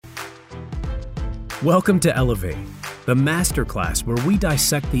Welcome to Elevate, the masterclass where we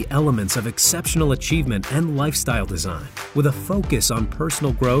dissect the elements of exceptional achievement and lifestyle design with a focus on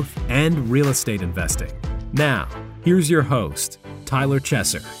personal growth and real estate investing. Now, here's your host, Tyler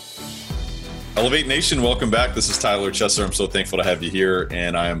Chesser. Elevate Nation, welcome back. This is Tyler Chesser. I'm so thankful to have you here,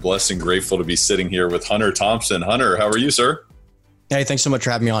 and I am blessed and grateful to be sitting here with Hunter Thompson. Hunter, how are you, sir? Hey, thanks so much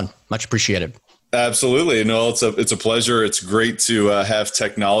for having me on. Much appreciated. Absolutely. No, it's a pleasure. It's great to have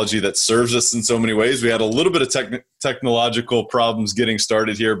technology that serves us in so many ways. We had a little bit of technological problems getting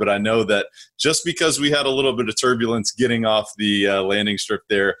started here, but I know that just because we had a little bit of turbulence getting off the landing strip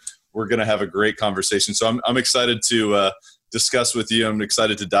there, we're going to have a great conversation. So I'm excited to discuss with you. I'm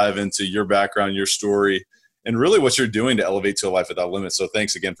excited to dive into your background, your story, and really what you're doing to elevate to a life without limits. So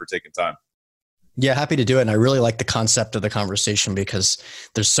thanks again for taking time. Yeah, happy to do it. And I really like the concept of the conversation because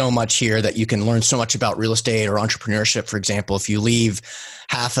there's so much here that you can learn so much about real estate or entrepreneurship. For example, if you leave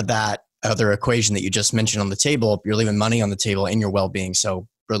half of that other equation that you just mentioned on the table, you're leaving money on the table and your well-being. So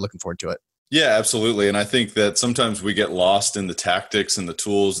really looking forward to it. Yeah, absolutely. And I think that sometimes we get lost in the tactics and the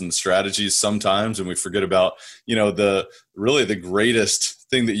tools and the strategies sometimes, and we forget about, the greatest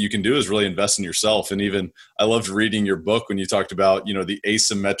thing that you can do is really invest in yourself. And even I loved reading your book when you talked about, the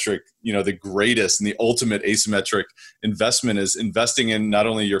asymmetric, the greatest and the ultimate asymmetric investment is investing in not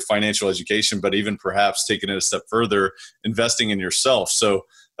only your financial education, but even perhaps taking it a step further, investing in yourself. So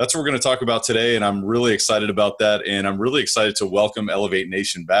that's what we're going to talk about today. And I'm really excited about that. And I'm really excited to welcome Elevate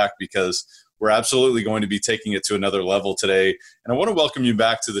Nation back because we're absolutely going to be taking it to another level today. And I want to welcome you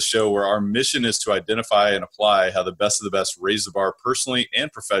back to the show where our mission is to identify and apply how the best of the best raise the bar personally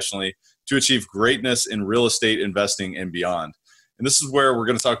and professionally to achieve greatness in real estate investing and beyond. And this is where we're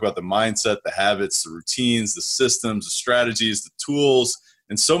going to talk about the mindset, the habits, the routines, the systems, the strategies, the tools,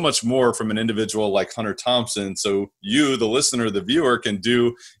 and so much more from an individual like Hunter Thompson. So you, the listener, the viewer, can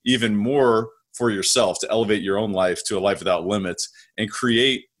do even more for yourself to elevate your own life to a life without limits and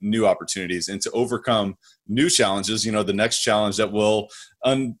create new opportunities and to overcome new challenges, the next challenge that will,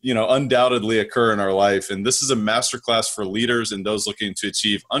 undoubtedly occur in our life. And this is a masterclass for leaders and those looking to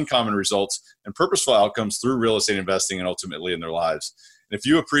achieve uncommon results and purposeful outcomes through real estate investing and ultimately in their lives. And if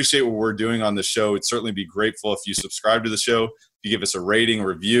you appreciate what we're doing on the show, it'd certainly be grateful if you subscribe to the show, if you give us a rating,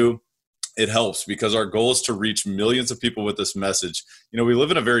 review. It helps because our goal is to reach millions of people with this message. We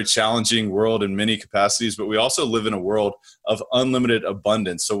live in a very challenging world in many capacities, but we also live in a world of unlimited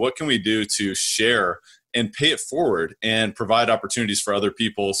abundance. So what can we do to share and pay it forward and provide opportunities for other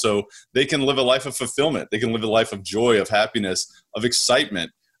people so they can live a life of fulfillment? They can live a life of joy, of happiness, of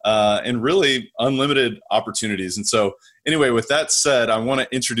excitement, and really unlimited opportunities. And so anyway, with that said, I want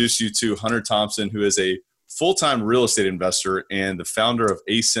to introduce you to Hunter Thompson, who is a full-time real estate investor and the founder of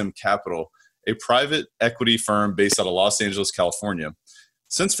ASIM Capital, a private equity firm based out of Los Angeles, California.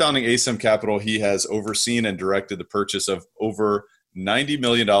 Since founding ASIM Capital, he has overseen and directed the purchase of over $90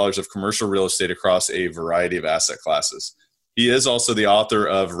 million of commercial real estate across a variety of asset classes. He is also the author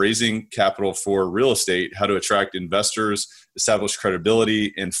of Raising Capital for Real Estate, How to Attract Investors, Establish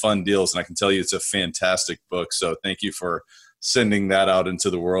Credibility, and Fund Deals. And I can tell you it's a fantastic book. So thank you for sending that out into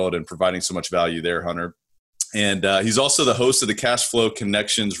the world and providing so much value there, Hunter. And he's also the host of the Cash Flow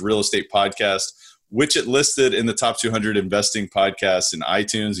Connections Real Estate Podcast, which it listed in the top 200 investing podcasts in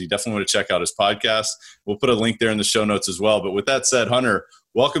iTunes. You definitely want to check out his podcast. We'll put a link there in the show notes as well. But with that said, Hunter,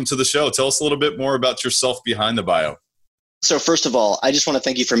 welcome to the show. Tell us a little bit more about yourself behind the bio. So first of all, I just want to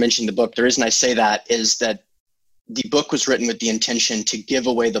thank you for mentioning the book. The reason I say that is that the book was written with the intention to give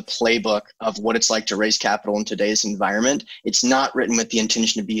away the playbook of what it's like to raise capital in today's environment. It's not written with the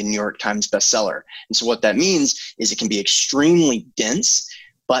intention to be a New York Times bestseller. And so what that means is it can be extremely dense,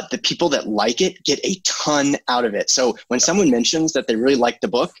 but the people that like it get a ton out of it. So when someone mentions that they really like the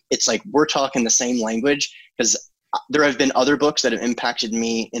book, it's like we're talking the same language, because there have been other books that have impacted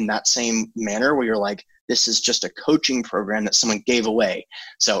me in that same manner where you're like, this is just a coaching program that someone gave away.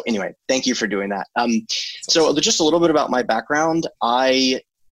 So anyway, thank you for doing that. So just a little bit about my background. I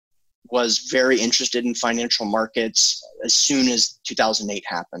was very interested in financial markets as soon as 2008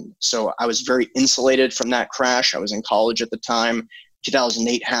 happened. So I was very insulated from that crash. I was in college at the time.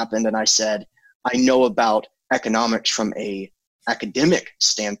 2008 happened and I said, I know about economics from a academic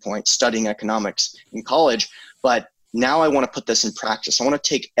standpoint, studying economics in college, but now I want to put this in practice. I want to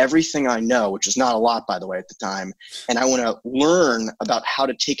take everything I know, which is not a lot, by the way, at the time, and I want to learn about how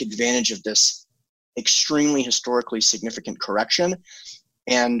to take advantage of this extremely historically significant correction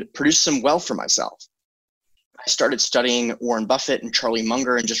and produce some wealth for myself. I started studying Warren Buffett and Charlie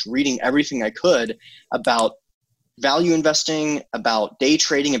Munger and just reading everything I could about value investing, about day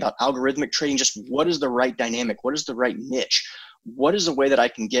trading, about algorithmic trading, just what is the right dynamic? What is the right niche? what is a way that I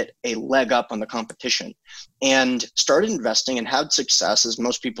can get a leg up on the competition? And started investing and had success, as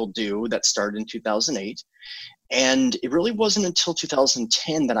most people do, that started in 2008. And it really wasn't until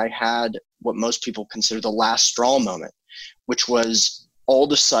 2010 that I had what most people consider the last straw moment, which was all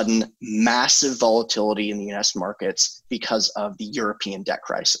of a sudden massive volatility in the US markets because of the European debt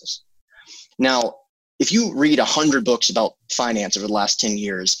crisis. Now, if you read 100 books about finance over the last 10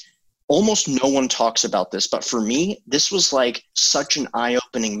 years, almost no one talks about this. But for me, this was like such an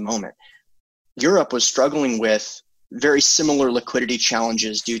eye-opening moment. Europe was struggling with very similar liquidity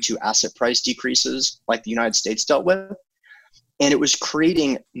challenges due to asset price decreases like the United States dealt with. And it was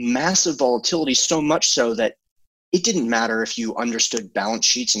creating massive volatility, so much so that it didn't matter if you understood balance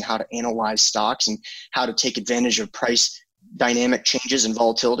sheets and how to analyze stocks and how to take advantage of price dynamic changes and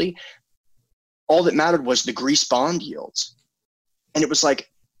volatility. All that mattered was the Greece bond yields. And it was like,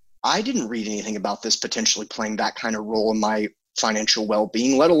 I didn't read anything about this potentially playing that kind of role in my financial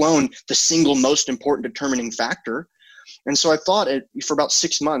well-being, let alone the single most important determining factor. And so I thought for about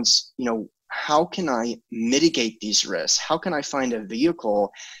 6 months, how can I mitigate these risks? How can I find a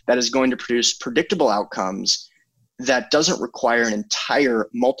vehicle that is going to produce predictable outcomes that doesn't require an entire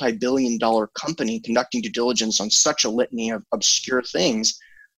multi-billion-dollar company conducting due diligence on such a litany of obscure things?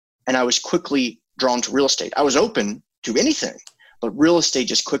 And I was quickly drawn to real estate. I was open to anything, but real estate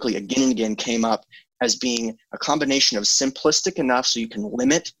just quickly again and again came up as being a combination of simplistic enough so you can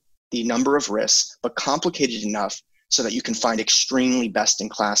limit the number of risks, but complicated enough so that you can find extremely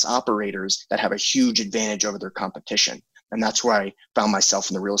best-in-class operators that have a huge advantage over their competition. And that's where I found myself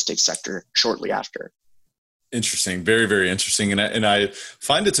in the real estate sector shortly after. Interesting. Very, very interesting. And I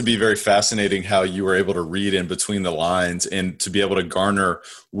find it to be very fascinating how you were able to read in between the lines and to be able to garner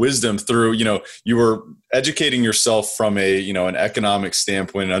wisdom through, you were educating yourself from an economic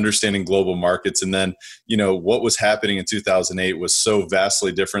standpoint and understanding global markets. And then, what was happening in 2008 was so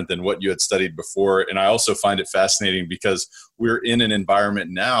vastly different than what you had studied before. And I also find it fascinating because we're in an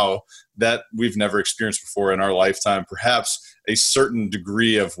environment now that we've never experienced before in our lifetime, perhaps a certain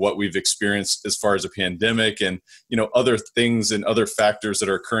degree of what we've experienced as far as a pandemic and, other things and other factors that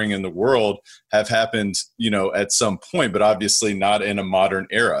are occurring in the world have happened, at some point, but obviously not in a modern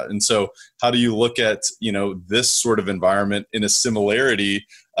era. And so how do you look at, this sort of environment in a similarity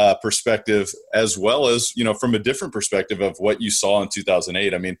perspective, as well as, from a different perspective of what you saw in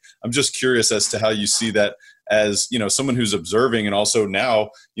 2008? I mean, I'm just curious as to how you see that as, someone who's observing and also now,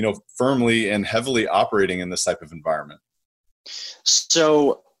 firmly and heavily operating in this type of environment.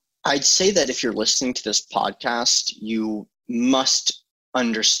 So I'd say that if you're listening to this podcast, you must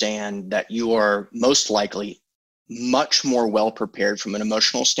understand that you are most likely much more well prepared from an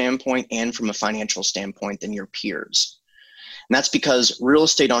emotional standpoint and from a financial standpoint than your peers. And that's because real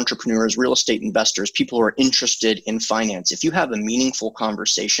estate entrepreneurs, real estate investors, people who are interested in finance, if you have a meaningful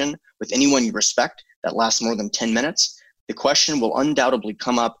conversation with anyone you respect that lasts more than 10 minutes, the question will undoubtedly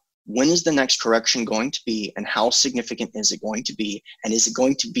come up: when is the next correction going to be, and how significant is it going to be? And is it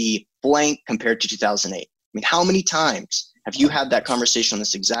going to be blank compared to 2008? I mean, how many times have you had that conversation on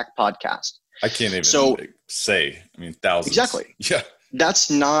this exact podcast? I can't even say, thousands. Exactly. Yeah. That's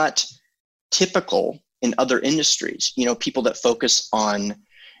not typical in other industries. People that focus on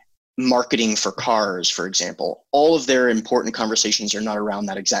marketing for cars, for example, all of their important conversations are not around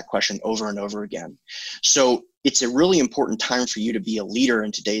that exact question over and over again. So it's a really important time for you to be a leader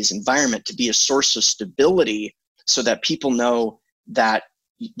in today's environment, to be a source of stability so that people know that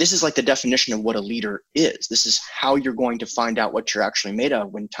this is like the definition of what a leader is. This is how you're going to find out what you're actually made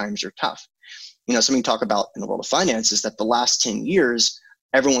of when times are tough. Something to talk about in the world of finance is that the last 10 years,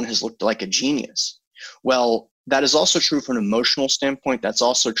 everyone has looked like a genius. Well, that is also true from an emotional standpoint. That's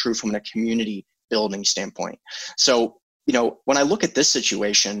also true from a community building standpoint. So, when I look at this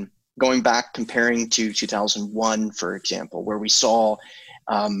situation, going back, comparing to 2001, for example, where we saw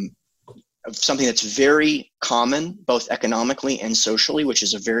something that's very common, both economically and socially, which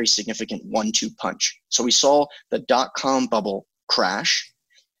is a very significant 1-2 punch. So we saw the dot-com bubble crash.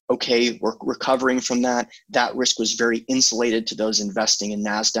 Okay, we're recovering from that. That risk was very insulated to those investing in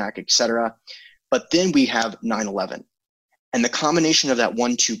NASDAQ, et cetera. But then we have 9/11. And the combination of that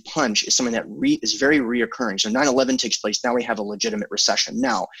 1-2 punch is something that is very reoccurring. So 9/11 takes place. Now we have a legitimate recession.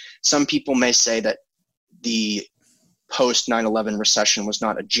 Now, some people may say that the post 9/11 recession was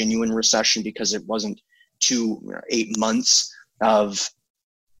not a genuine recession because it wasn't 8 months of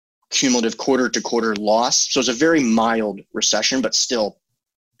cumulative quarter to quarter loss. So it's a very mild recession, but still,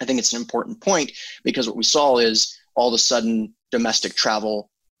 I think it's an important point because what we saw is all of a sudden domestic travel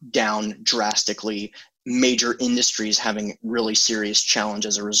down drastically, major industries having really serious challenge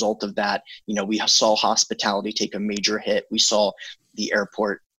as a result of that. We saw hospitality take a major hit. We saw the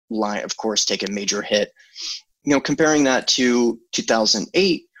airport line, of course, take a major hit. Comparing that to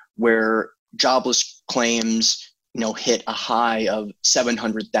 2008, where jobless claims, hit a high of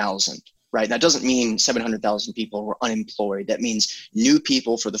 700,000, right? That doesn't mean 700,000 people were unemployed. That means new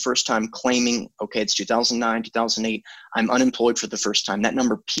people for the first time claiming, okay, it's 2009, 2008, I'm unemployed for the first time. That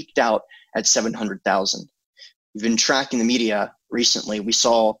number peaked out at 700,000. We've been tracking the media recently. We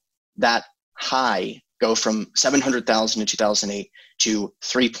saw that high go from 700,000 in 2008 to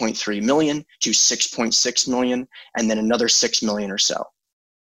 3.3 million to 6.6 million, and then another 6 million or so.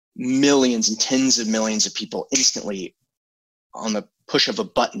 Millions and tens of millions of people instantly, on the push of a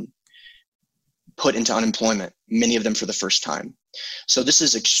button, put into unemployment, many of them for the first time. So this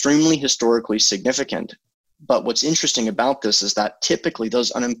is extremely historically significant. But what's interesting about this is that typically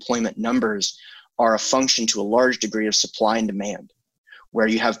those unemployment numbers are a function to a large degree of supply and demand, where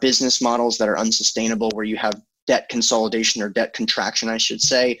you have business models that are unsustainable, where you have debt consolidation or debt contraction, I should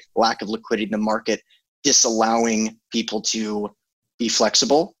say, lack of liquidity in the market, disallowing people to be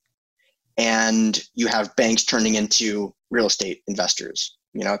flexible. And you have banks turning into real estate investors,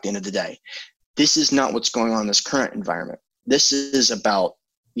 at the end of the day. This is not what's going on in this current environment. This is about,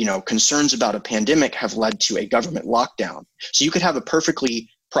 concerns about a pandemic have led to a government lockdown. So you could have a perfectly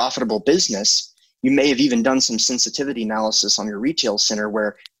profitable business. You may have even done some sensitivity analysis on your retail center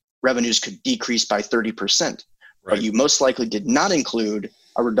where revenues could decrease by 30%, right. But you most likely did not include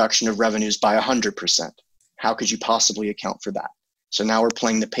a reduction of revenues by 100%. How could you possibly account for that? So now we're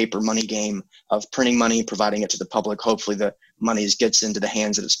playing the paper money game of printing money, providing it to the public. Hopefully the money gets into the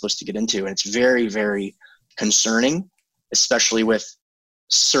hands that it's supposed to get into. And it's very, very concerning, especially with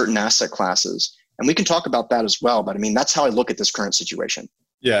certain asset classes. And we can talk about that as well. But that's how I look at this current situation.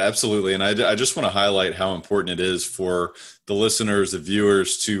 Yeah, absolutely. And I just want to highlight how important it is for the listeners, the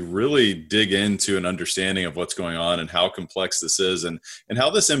viewers, to really dig into an understanding of what's going on and how complex this is and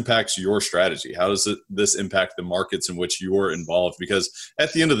how this impacts your strategy. How does this impact the markets in which you're involved? Because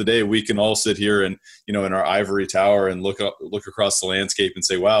at the end of the day, we can all sit here and, in our ivory tower and look across the landscape and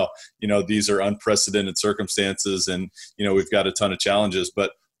say, wow, these are unprecedented circumstances and, we've got a ton of challenges.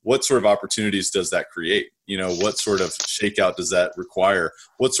 But what sort of opportunities does that create? What sort of shakeout does that require?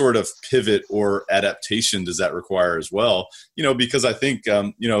 What sort of pivot or adaptation does that require as well? Because I think,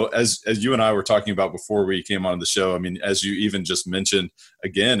 as you and I were talking about before we came on the show, as you even just mentioned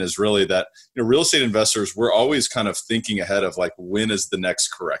again, is really that, real estate investors, we're always kind of thinking ahead of like, when is the next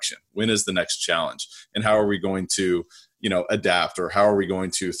correction? When is the next challenge? And how are we going to, adapt, or how are we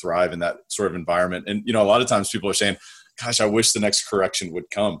going to thrive in that sort of environment? And, a lot of times people are saying, gosh, I wish the next correction would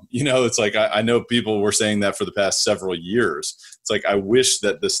come. It's like, I know people were saying that for the past several years. It's like, I wish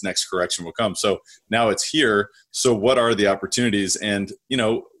that this next correction will come. So now it's here. So what are the opportunities? And,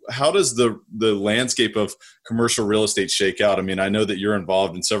 how does the landscape of commercial real estate shake out? I know that you're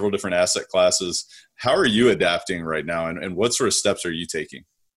involved in several different asset classes. How are you adapting right now? And what sort of steps are you taking?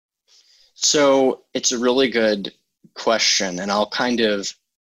 So it's a really good question. And I'll kind of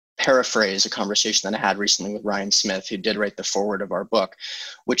paraphrase a conversation that I had recently with Ryan Smith, who did write the foreword of our book,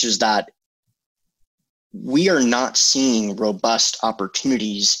 which is that we are not seeing robust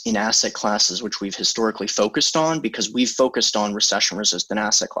opportunities in asset classes which we've historically focused on, because we've focused on recession-resistant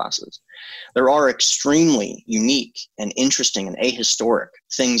asset classes. There are extremely unique and interesting and ahistoric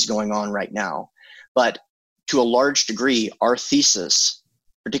things going on right now, but to a large degree, our thesis,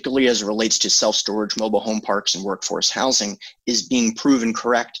 particularly as it relates to self-storage, mobile home parks, and workforce housing, is being proven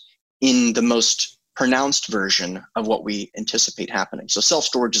correct in the most pronounced version of what we anticipate happening. So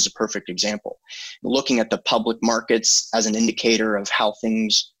self-storage is a perfect example. Looking at the public markets as an indicator of how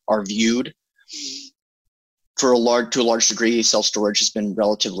things are viewed, to a large degree, self-storage has been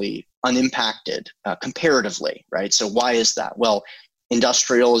relatively unimpacted comparatively, right? So why is that? Well,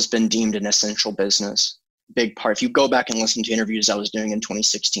 industrial has been deemed an essential business. Big part. If you go back and listen to interviews I was doing in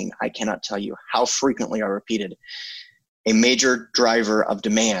 2016, I cannot tell you how frequently I repeated, a major driver of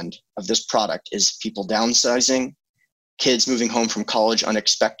demand of this product is people downsizing, kids moving home from college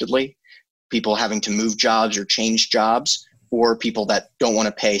unexpectedly, people having to move jobs or change jobs, or people that don't want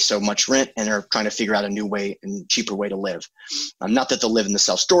to pay so much rent and are trying to figure out a new way and cheaper way to live. Not that they'll live in the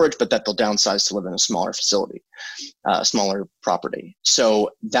self-storage, but that they'll downsize to live in a smaller facility, smaller property.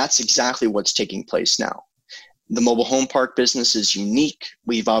 So that's exactly what's taking place now. The mobile home park business is unique.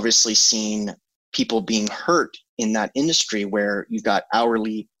 We've obviously seen people being hurt in that industry, where you've got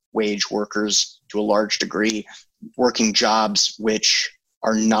hourly wage workers to a large degree working jobs which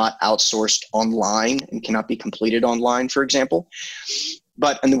are not outsourced online and cannot be completed online, for example.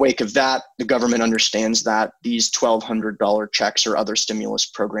 But in the wake of that, the government understands that these $1,200 checks or other stimulus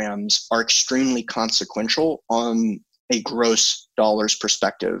programs are extremely consequential on a gross dollars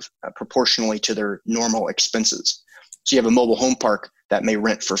perspective, proportionally to their normal expenses. So you have a mobile home park that may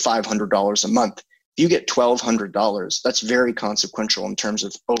rent for $500 a month. If you get $1,200, that's very consequential in terms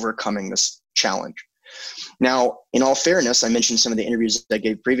of overcoming this challenge. Now, in all fairness, I mentioned some of the interviews I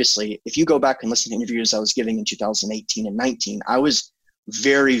gave previously. If you go back and listen to interviews I was giving in 2018 and 19, I was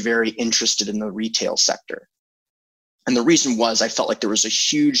very, very interested in the retail sector. And the reason was I felt like there was a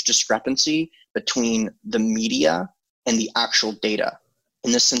huge discrepancy between the media and the actual data,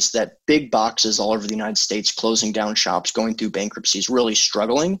 in the sense that big boxes all over the United States closing down shops, going through bankruptcies, really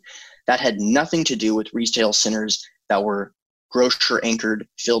struggling. That had nothing to do with retail centers that were grocer anchored,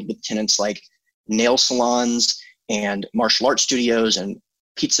 filled with tenants like nail salons and martial arts studios and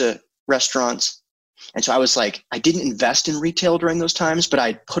pizza restaurants. And so I was like, I didn't invest in retail during those times, but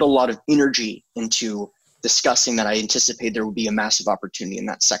I put a lot of energy into discussing that I anticipated there would be a massive opportunity in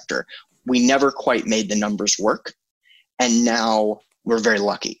that sector. We never quite made the numbers work. And now we're very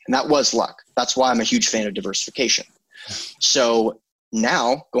lucky. And that was luck. That's why I'm a huge fan of diversification. So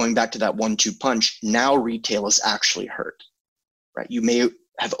now, going back to that 1-2 punch, now retail is actually hurt, right? You may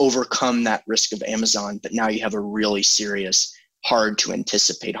have overcome that risk of Amazon, but now you have a really serious, hard to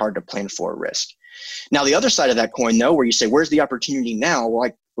anticipate, hard to plan for risk. Now, the other side of that coin, though, where you say, where's the opportunity now? Well,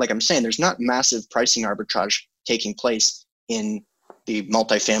 like I'm saying, there's not massive pricing arbitrage taking place in the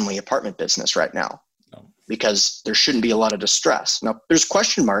multifamily apartment business right now, because there shouldn't be a lot of distress. Now, there's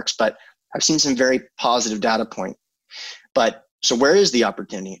question marks, but I've seen some very positive data point. But so where is the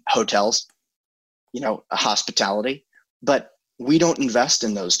opportunity? Hotels, hospitality. But we don't invest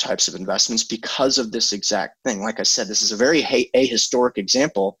in those types of investments because of this exact thing. Like I said, this is a very ahistoric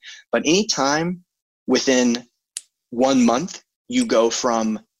example, but anytime within 1 month, you go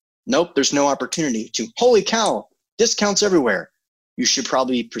from, nope, there's no opportunity, to holy cow, discounts everywhere, you should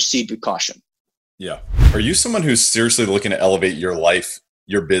probably proceed with caution. Yeah. Are you someone who's seriously looking to elevate your life,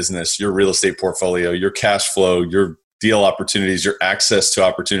 your business, your real estate portfolio, your cash flow, your deal opportunities, your access to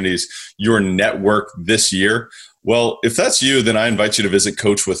opportunities, your network this year? Well, if that's you, then I invite you to visit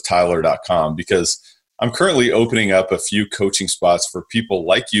coachwithtyler.com, because I'm currently opening up a few coaching spots for people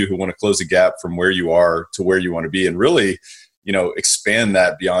like you who want to close the gap from where you are to where you want to be, and really, expand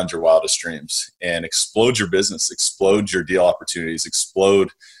that beyond your wildest dreams and explode your business, explode your deal opportunities,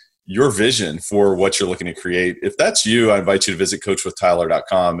 explode your vision for what you're looking to create. If that's you, I invite you to visit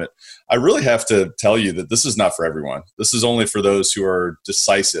coachwithtyler.com. I really have to tell you that this is not for everyone. This is only for those who are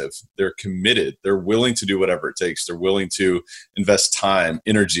decisive. They're committed. They're willing to do whatever it takes. They're willing to invest time,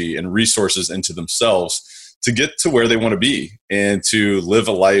 energy, and resources into themselves to get to where they want to be and to live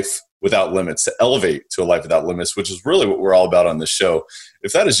a life without limits, to elevate to a life without limits, which is really what we're all about on this show.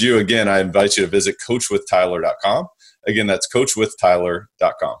 If that is you, again, I invite you to visit coachwithtyler.com. Again, that's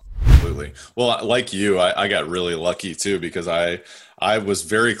coachwithtyler.com. Absolutely. Well, like you, I got really lucky too, because I was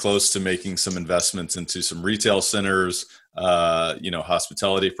very close to making some investments into some retail centers,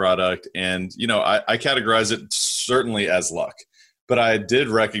 hospitality product. And, I categorize it certainly as luck. But I did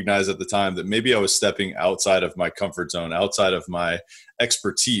recognize at the time that maybe I was stepping outside of my comfort zone, outside of my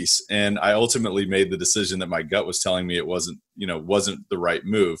expertise. And I ultimately made the decision that my gut was telling me it wasn't the right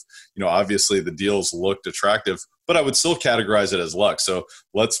move. Obviously the deals looked attractive, but I would still categorize it as luck. So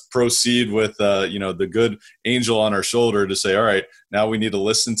let's proceed with, the good angel on our shoulder to say, all right, now we need to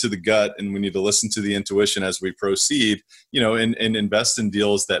listen to the gut and we need to listen to the intuition as we proceed, and invest in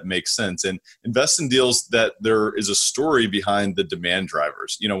deals that make sense, and invest in deals that there is a story behind the demand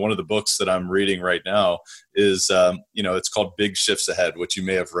drivers. One of the books that I'm reading right now is, it's called Big Shifts Ahead, which you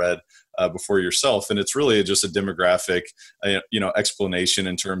may have read before yourself. And it's really just a demographic, explanation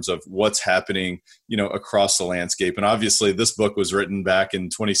in terms of what's happening, across the landscape. And obviously this book was written back in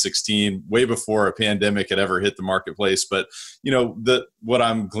 2016, way before a pandemic had ever hit the marketplace. But, what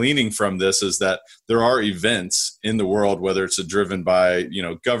I'm gleaning from this is that there are events in the world, whether it's driven by,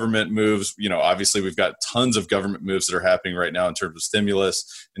 government moves, obviously we've got tons of government moves that are happening right now in terms of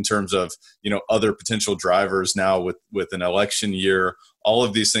stimulus, in terms of, other potential drivers now with an election year, all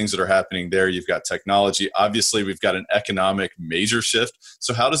of these things that are happening there. You've got technology. Obviously, we've got an economic major shift.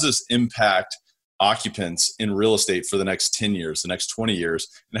 So how does this impact occupants in real estate for the next 10 years, the next 20 years?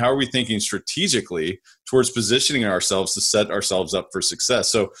 And how are we thinking strategically towards positioning ourselves to set ourselves up for success?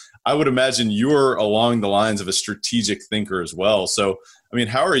 So I would imagine you're along the lines of a strategic thinker as well. So,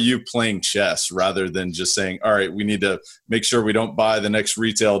 how are you playing chess rather than just saying, all right, we need to make sure we don't buy the next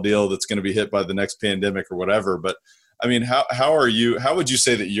retail deal that's going to be hit by the next pandemic or whatever? But how would you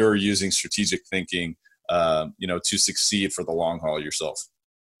say that you're using strategic thinking, to succeed for the long haul yourself?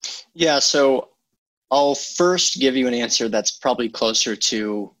 Yeah, so I'll first give you an answer that's probably closer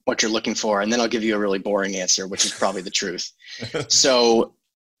to what you're looking for, and then I'll give you a really boring answer, which is probably the truth. So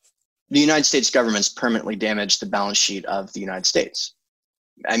the United States government's permanently damaged the balance sheet of the United States.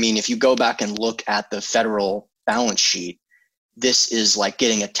 I mean, if you go back and look at the federal balance sheet, this is like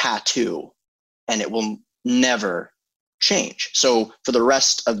getting a tattoo, and it will never change. So for the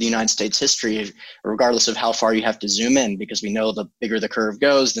rest of the United States history, regardless of how far you have to zoom in, because we know the bigger the curve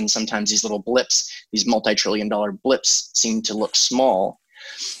goes, then sometimes these little blips, these multi-trillion-dollar blips seem to look small.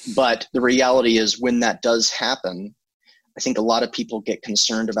 But the reality is when that does happen, I think a lot of people get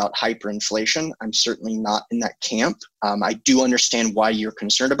concerned about hyperinflation. I'm certainly not in that camp. I do understand why you're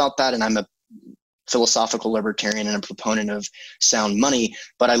concerned about that, and I'm a philosophical libertarian and a proponent of sound money,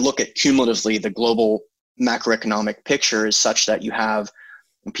 but I look at cumulatively the global macroeconomic picture is such that you have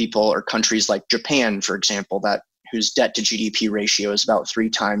people or countries like Japan, for example, that whose debt to GDP ratio is about 3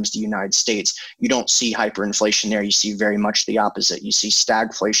 times the United States. You don't see hyperinflation there. You see very much the opposite. You see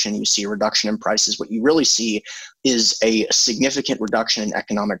stagflation. You see a reduction in prices. What you really see is a significant reduction in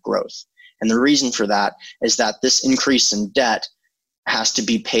economic growth. And the reason for that is that this increase in debt has to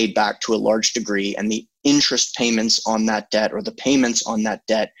be paid back to a large degree, and the interest payments on that debt or the payments on that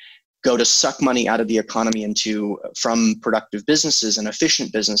debt go to suck money out of the economy from productive businesses and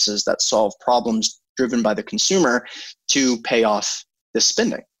efficient businesses that solve problems driven by the consumer to pay off the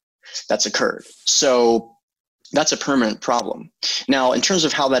spending that's occurred. So that's a permanent problem. Now, in terms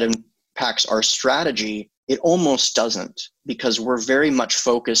of how that impacts our strategy, it almost doesn't, because we're very much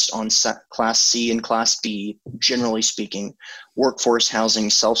focused on Class C and Class B, generally speaking, workforce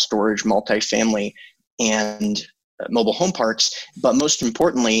housing, self-storage, multifamily, and mobile home parks. But most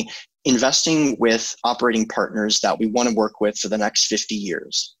importantly, investing with operating partners that we want to work with for the next 50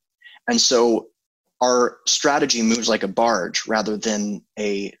 years. And so our strategy moves like a barge rather than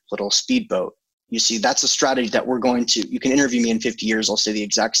a little speedboat. You see, that's a strategy that you can interview me in 50 years, I'll say the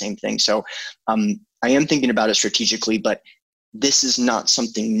exact same thing. So I am thinking about it strategically, but this is not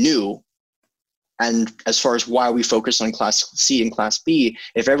something new. And as far as why we focus on Class C and Class B,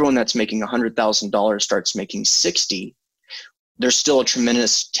 if everyone that's making $100,000 starts making 60, there's still a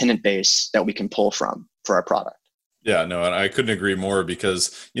tremendous tenant base that we can pull from for our product. Yeah, no, and I couldn't agree more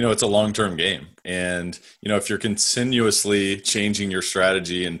because, it's a long-term game. And, if you're continuously changing your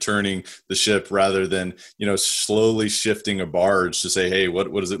strategy and turning the ship rather than, slowly shifting a barge to say, hey,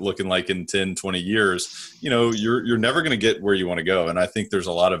 what is it looking like in 10, 20 years, you're never going to get where you want to go. And I think there's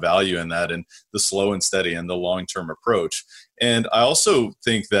a lot of value in that and the slow and steady and the long-term approach. And I also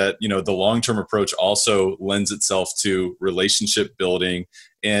think that, the long-term approach also lends itself to relationship building.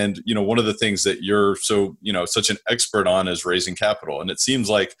 And, one of the things that you're such an expert on is raising capital. And it seems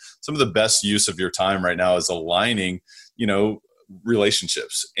like some of the best use of your time right now is aligning,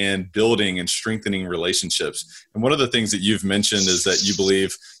 relationships and building and strengthening relationships. And one of the things that you've mentioned is that you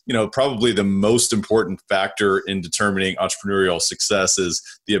believe, probably the most important factor in determining entrepreneurial success is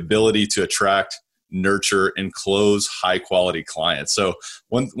the ability to attract, nurture, and close high quality clients. So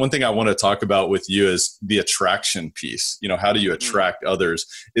one thing I want to talk about with you is the attraction piece. How do you attract others?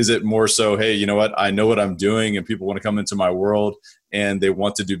 Is it more so, hey, you know what, I know what I'm doing and people want to come into my world and they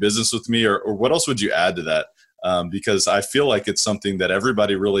want to do business with me? Or what else would you add to that? Because I feel like it's something that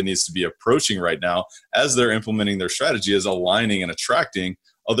everybody really needs to be approaching right now as they're implementing their strategy, is aligning and attracting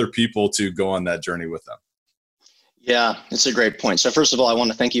other people to go on that journey with them. Yeah, it's a great point. So first of all, I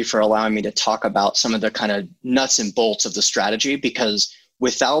want to thank you for allowing me to talk about some of the kind of nuts and bolts of the strategy, because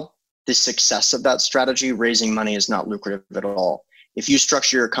without the success of that strategy, raising money is not lucrative at all. If you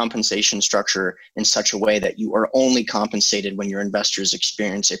structure your compensation structure in such a way that you are only compensated when your investors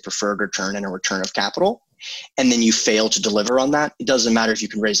experience a preferred return and a return of capital, and then you fail to deliver on that, it doesn't matter if you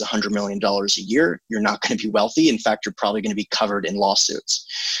can raise $100 million a year, you're not going to be wealthy. In fact, you're probably going to be covered in lawsuits.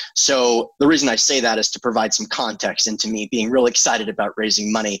 So the reason I say that is to provide some context into me being real excited about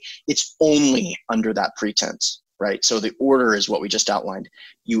raising money. It's only under that pretense, right? So the order is what we just outlined.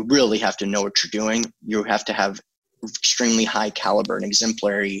 You really have to know what you're doing. You have to have extremely high caliber and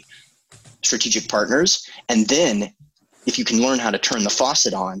exemplary strategic partners. And then if you can learn how to turn the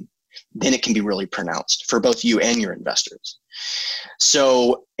faucet on, then it can be really pronounced for both you and your investors.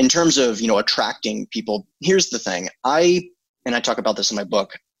 So in terms of, attracting people, here's the thing. I talk about this in my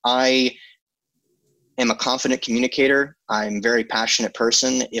book. I am a confident communicator. I'm a very passionate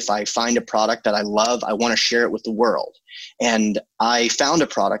person. If I find a product that I love, I want to share it with the world. And I found a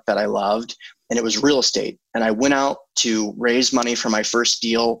product that I loved, and it was real estate. And I went out to raise money for my first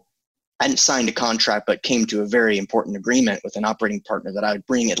deal. I hadn't signed a contract, but came to a very important agreement with an operating partner that I would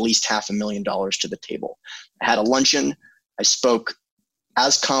bring at least $500,000 to the table. I had a luncheon. I spoke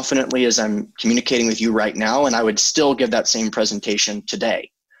as confidently as I'm communicating with you right now, and I would still give that same presentation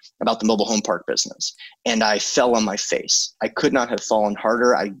today about the mobile home park business. And I fell on my face. I could not have fallen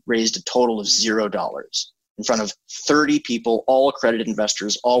harder. I raised a total of $0 in front of 30 people, all accredited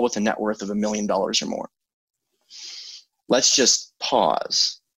investors, all with a net worth of $1 million or more. Let's just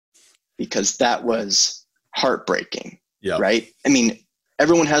pause, because that was heartbreaking, right? I mean,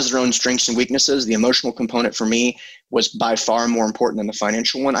 everyone has their own strengths and weaknesses. The emotional component for me was by far more important than the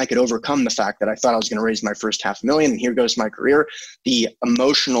financial one. I could overcome the fact that I thought I was going to raise my first $500,000 and here goes my career. The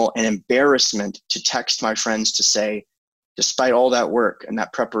emotional and embarrassment to text my friends to say, despite all that work and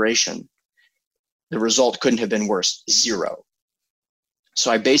that preparation, the result couldn't have been worse, 0.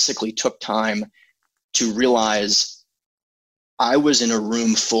 So I basically took time to realize I was in a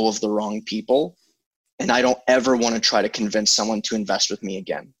room full of the wrong people, and I don't ever want to try to convince someone to invest with me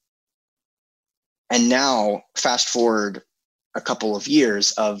again. And now, fast forward a couple of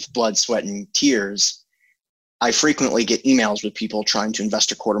years of blood, sweat, and tears, I frequently get emails with people trying to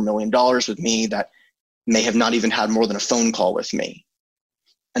invest $250,000 with me that may have not even had more than a phone call with me.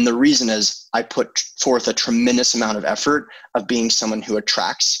 And the reason is I put forth a tremendous amount of effort of being someone who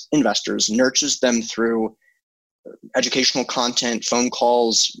attracts investors, nurtures them through educational content, phone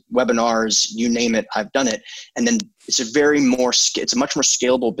calls, webinars, you name it, I've done it. And then it's a much more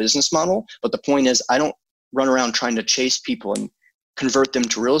scalable business model. But the point is, I don't run around trying to chase people and convert them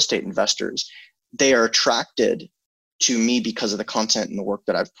to real estate investors. They are attracted to me because of the content and the work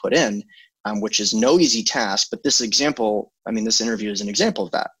that I've put in, which is no easy task. But this interview is an example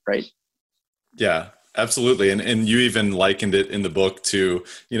of that, right? Yeah, absolutely. And you even likened it in the book to,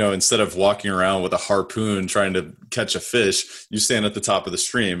 instead of walking around with a harpoon trying to catch a fish, you stand at the top of the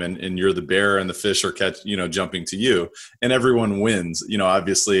stream and you're the bear and the fish are jumping to you, and everyone wins.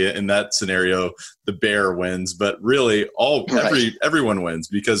 Obviously in that scenario, the bear wins, but really everyone wins,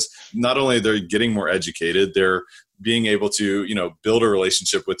 because not only they're getting more educated, they're being able to, build a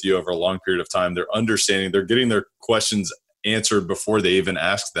relationship with you over a long period of time. They're understanding, they're getting their questions answered before they even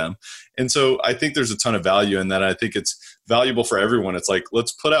ask them. And so I think there's a ton of value in that. I think it's valuable for everyone. It's like,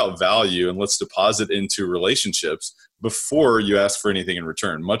 let's put out value and let's deposit into relationships before you ask for anything in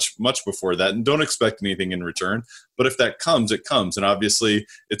return, much before that. And don't expect anything in return. But if that comes, it comes. And obviously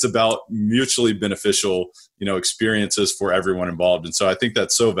it's about mutually beneficial, experiences for everyone involved. And so I think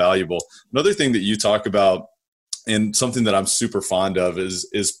that's so valuable. Another thing that you talk about, and something that I'm super fond of,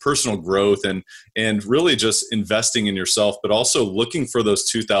 is personal growth and really just investing in yourself, but also looking for those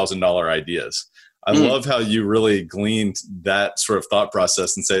 $2,000 ideas. I love how you really gleaned that sort of thought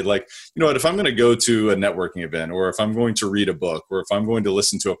process and say, like, if I'm going to go to a networking event, or if I'm going to read a book, or if I'm going to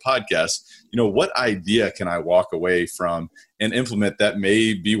listen to a podcast, what idea can I walk away from and implement that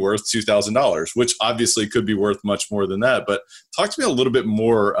may be worth $2,000, which obviously could be worth much more than that. But talk to me a little bit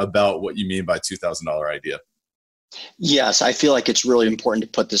more about what you mean by $2,000 idea. Yes, I feel like it's really important to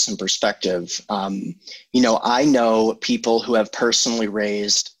put this in perspective. I know people who have personally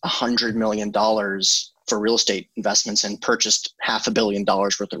raised $100 million for real estate investments and purchased $500 million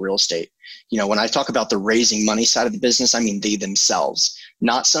worth of real estate. When I talk about the raising money side of the business, I mean they themselves,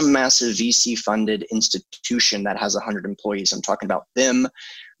 not some massive VC funded institution that has 100 employees. I'm talking about them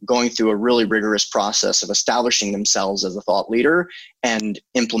going through a really rigorous process of establishing themselves as a thought leader and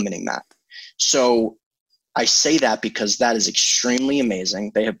implementing that. So I say that because that is extremely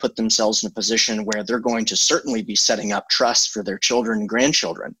amazing. They have put themselves in a position where they're going to certainly be setting up trusts for their children and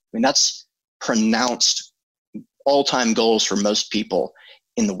grandchildren. I mean, that's pronounced all-time goals for most people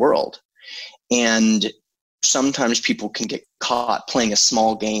in the world. And sometimes people can get caught playing a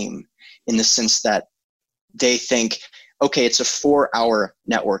small game in the sense that they think, okay, it's a 4-hour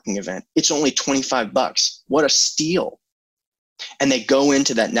networking event. It's only $25. What a steal. And they go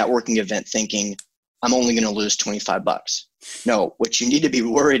into that networking event thinking, I'm only going to lose $25. No, what you need to be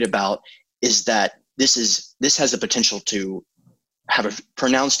worried about is that this has a potential to have a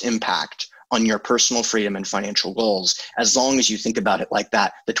pronounced impact on your personal freedom and financial goals. As long as you think about it like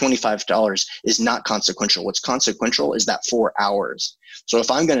that, the $25 is not consequential. What's consequential is that 4 hours. So if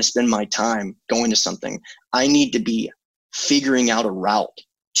I'm going to spend my time going to something, I need to be figuring out a route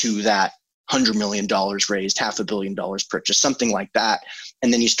to that $100 million raised, $500 million purchased, something like that.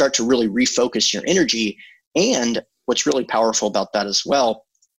 And then you start to really refocus your energy. And what's really powerful about that as well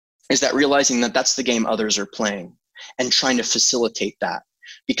is that realizing that that's the game others are playing and trying to facilitate that.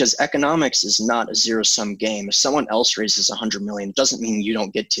 Because economics is not a zero-sum game. If someone else raises 100 million, it doesn't mean you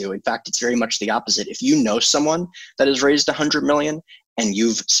don't get to. In fact, it's very much the opposite. If you know someone that has raised 100 million and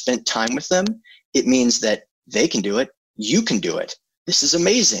you've spent time with them, it means that they can do it. You can do it. This is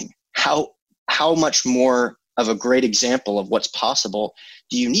amazing. How much more of a great example of what's possible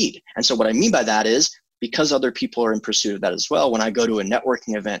do you need? And so what I mean by that is, because other people are in pursuit of that as well, when I go to a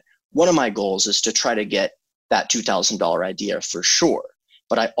networking event, one of my goals is to try to get that $2,000 idea for sure.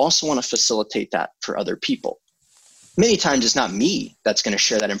 But I also want to facilitate that for other people. Many times it's not me that's going to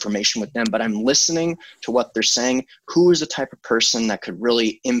share that information with them, but I'm listening to what they're saying. Who is the type of person that could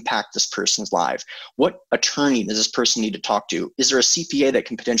really impact this person's life? What attorney does this person need to talk to? Is there a CPA that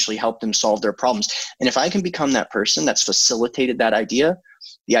can potentially help them solve their problems? And if I can become that person that's facilitated that idea,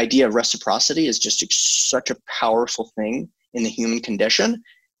 the idea of reciprocity is just such a powerful thing in the human condition.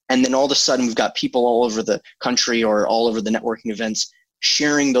 And then all of a sudden we've got people all over the country or all over the networking events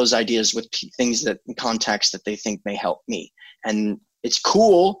sharing those ideas with things that in context that they think may help me. And it's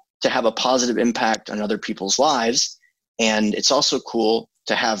cool to have a positive impact on other people's lives. And it's also cool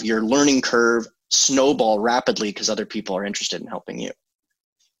to have your learning curve snowball rapidly because other people are interested in helping you.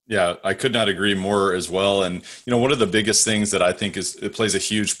 Yeah, I could not agree more as well. And, one of the biggest things that I think it plays a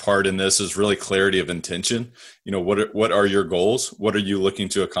huge part in this is really clarity of intention. What are your goals? What are you looking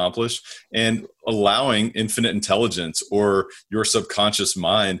to accomplish? And allowing infinite intelligence or your subconscious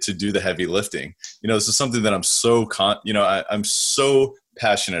mind to do the heavy lifting. This is something that I'm so, I'm so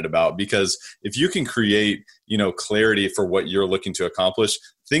passionate about, because if you can create, clarity for what you're looking to accomplish,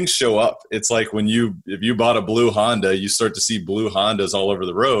 things show up. It's like if you bought a blue Honda, you start to see blue Hondas all over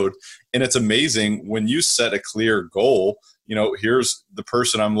the road. And it's amazing when you set a clear goal, here's the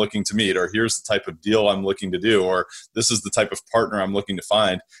person I'm looking to meet, or here's the type of deal I'm looking to do, or this is the type of partner I'm looking to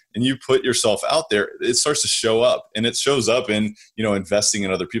find. And you put yourself out there, it starts to show up, and it shows up in, investing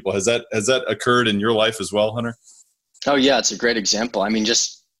in other people. Has that occurred in your life as well, Hunter? Oh yeah. It's a great example. I mean,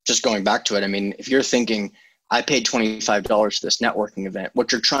 just going back to it. I mean, if you're thinking, I paid $25 for this networking event,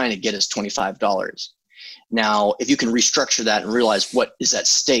 what you're trying to get is $25. Now, if you can restructure that and realize what is at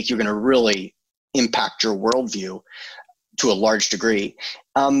stake, you're going to really impact your worldview to a large degree.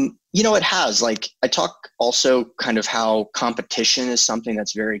 It has, I talk also kind of how competition is something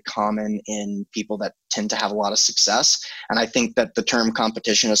that's very common in people that tend to have a lot of success. And I think that the term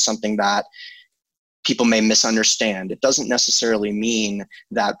competition is something that people may misunderstand. It doesn't necessarily mean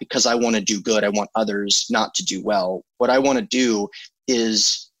that because I want to do good, I want others not to do well. What I want to do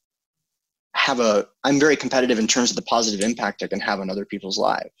is I'm very competitive in terms of the positive impact I can have on other people's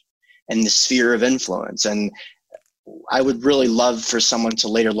lives and the sphere of influence. And I would really love for someone to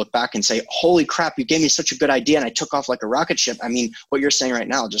later look back and say, holy crap, you gave me such a good idea and I took off like a rocket ship. I mean, what you're saying right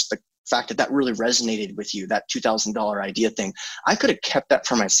now, just the fact that really resonated with you, that $2,000 idea thing, I could have kept that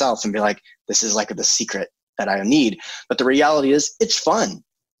for myself and be like, this is like the secret that I need. But the reality is it's fun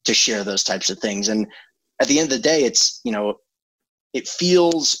to share those types of things. And at the end of the day, it's, it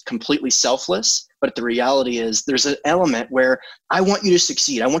feels completely selfless, but the reality is there's an element where I want you to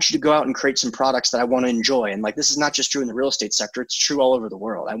succeed. I want you to go out and create some products that I want to enjoy. And this is not just true in the real estate sector. It's true all over the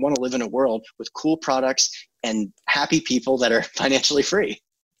world. I want to live in a world with cool products and happy people that are financially free.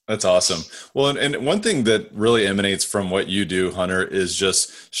 That's awesome. Well, and one thing that really emanates from what you do, Hunter, is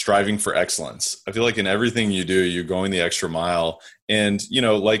just striving for excellence. I feel like in everything you do, you're going the extra mile. And,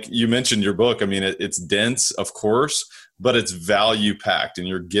 like you mentioned your book, I mean, it's dense, of course, but it's value packed, and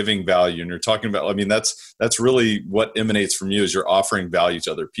you're giving value, and you're talking about, I mean, that's really what emanates from you, is you're offering value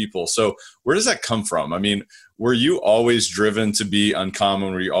to other people. So where does that come from? I mean, were you always driven to be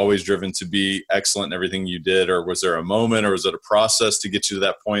uncommon? Were you always driven to be excellent in everything you did? Or was there a moment, or was it a process to get you to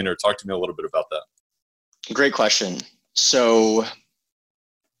that point? Or talk to me a little bit about that. Great question. So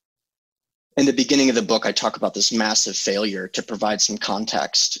in the beginning of the book, I talk about this massive failure to provide some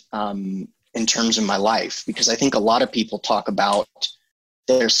context in terms of my life, because I think a lot of people talk about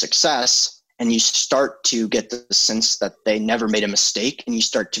their success and you start to get the sense that they never made a mistake, and you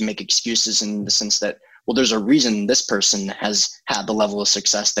start to make excuses in the sense that, well, there's a reason this person has had the level of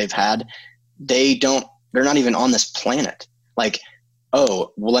success they've had. They're not even on this planet.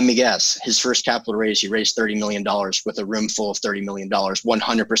 Oh, well, let me guess. His first capital raise, he raised $30 million with a room full of $30 million,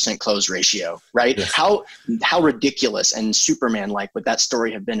 100% close ratio, right? Yeah. How ridiculous and Superman-like would that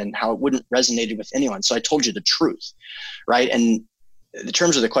story have been, and how it wouldn't resonate with anyone. So I told you the truth, right? And in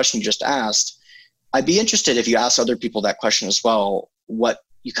terms of the question you just asked, I'd be interested if you ask other people that question as well, what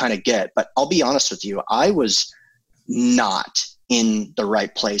you kind of get. But I'll be honest with you, I was not in the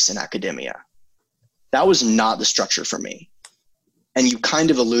right place in academia. That was not the structure for me. And you kind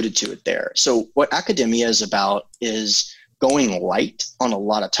of alluded to it there. So what academia is about is going light on a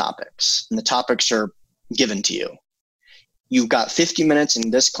lot of topics, and the topics are given to you. You've got 50 minutes in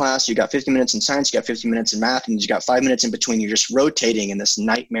this class, you got 50 minutes in science, you got 50 minutes in math, and you got 5 minutes in between. You're just rotating in this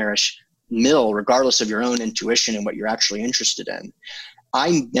nightmarish mill, regardless of your own intuition and what you're actually interested in.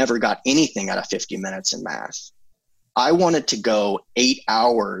 I never got anything out of 50 minutes in math. I wanted to go 8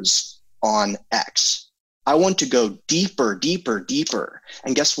 hours on X. I want to go deeper, deeper, deeper.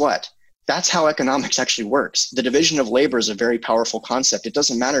 And guess what? That's how economics actually works. The division of labor is a very powerful concept. It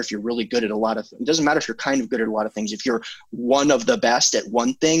doesn't matter if you're really good at it doesn't matter if you're kind of good at a lot of things. If you're one of the best at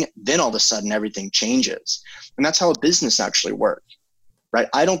one thing, then all of a sudden everything changes. And that's how a business actually works, right?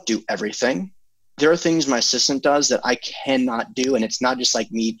 I don't do everything. There are things my assistant does that I cannot do. And it's not just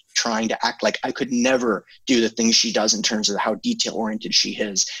like me trying to act like I could never do the things she does in terms of how detail oriented she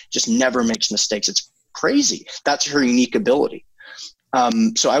is. Just never makes mistakes. It's crazy. That's her unique ability.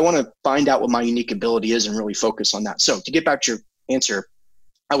 So I want to find out what my unique ability is and really focus on that. So to get back to your answer,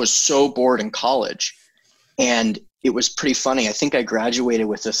 I was so bored in college and it was pretty funny. I think I graduated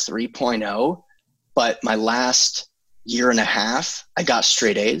with a 3.0, but my last year and a half, I got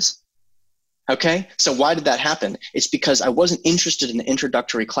straight A's. Okay. So why did that happen? It's because I wasn't interested in the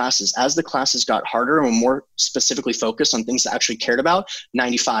introductory classes. As the classes got harder and more specifically focused on things that I actually cared about,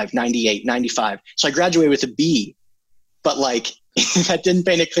 95, 98, 95. So I graduated with a B, but like that didn't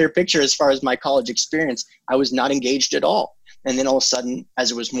paint a clear picture as far as my college experience. I was not engaged at all. And then all of a sudden,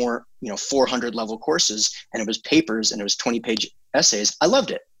 as it was more, 400 level courses and it was papers and it was 20-page essays, I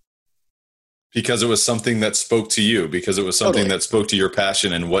loved it. Because it was something that spoke to you, because it was something that spoke to your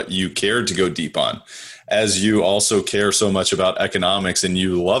passion and what you cared to go deep on. As you also care so much about economics and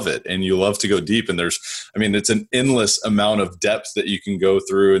you love it and you love to go deep. And it's an endless amount of depth that you can go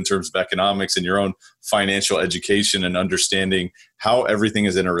through in terms of economics and your own financial education and understanding how everything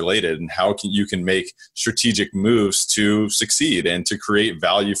is interrelated and how you can make strategic moves to succeed and to create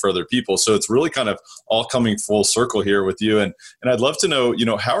value for other people. So it's really kind of all coming full circle here with you. And I'd love to know,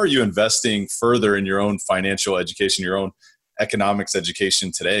 how are you investing further in your own financial education, your own economics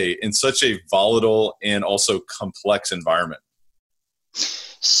education today in such a volatile and also complex environment?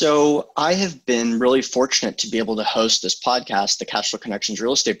 So I have been really fortunate to be able to host this podcast, the Cashflow Connections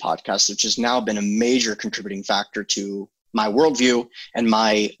Real Estate Podcast, which has now been a major contributing factor to my worldview and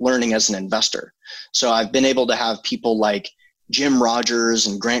my learning as an investor. So I've been able to have people like Jim Rogers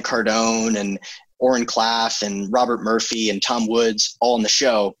and Grant Cardone and Oren Klaff and Robert Murphy and Tom Woods all on the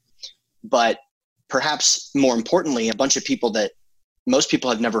show. But perhaps more importantly, a bunch of people that most people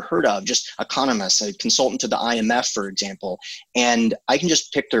have never heard of, just economists, a consultant to the IMF, for example. And I can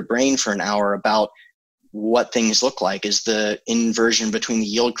just pick their brain for an hour about what things look like. Is the inversion between the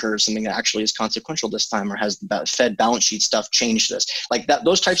yield curve something that actually is consequential this time, or has the Fed balance sheet stuff changed this? Like that,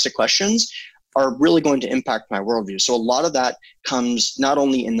 those types of questions are really going to impact my worldview. So a lot of that comes not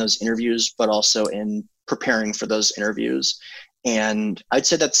only in those interviews, but also in preparing for those interviews. And I'd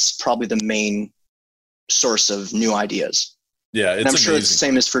say that's probably the main source of new ideas. Yeah, and I'm sure it's the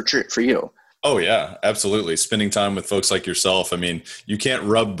same as for you. Oh yeah, absolutely. Spending time with folks like yourself. I mean, you can't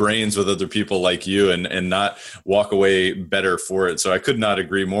rub brains with other people like you and not walk away better for it. So I could not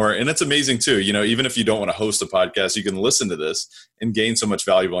agree more. And it's amazing too. Even if you don't want to host a podcast, you can listen to this and gain so much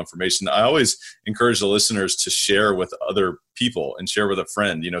valuable information. I always encourage the listeners to share with other people and share with a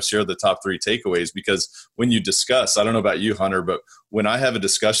friend, share the top 3 takeaways, because when you discuss, I don't know about you, Hunter, but when I have a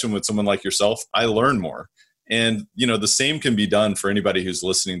discussion with someone like yourself, I learn more. And, the same can be done for anybody who's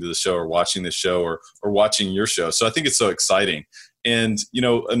listening to the show or watching the show or watching your show. So I think it's so exciting. And,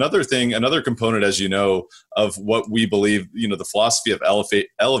 another component, as you know, of what we believe, the philosophy of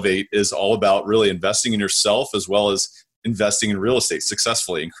Elevate is all about really investing in yourself as well as investing in real estate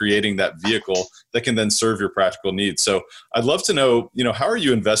successfully and creating that vehicle that can then serve your practical needs. So I'd love to know, how are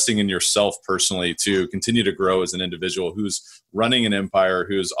you investing in yourself personally to continue to grow as an individual who's running an empire,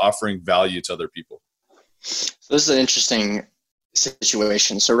 who's offering value to other people? So this is an interesting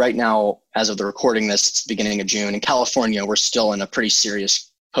situation. So right now, as of the recording this, it's the beginning of June. In California, we're still in a pretty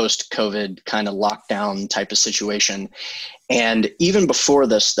serious post-COVID kind of lockdown type of situation. And even before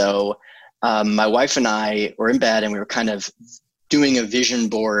this, though, my wife and I were in bed and we were kind of doing a vision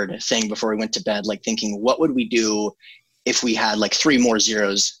board thing before we went to bed, like thinking, what would we do if we had like 3 more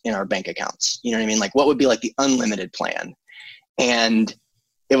zeros in our bank accounts? You know what I mean? Like what would be like the unlimited plan? And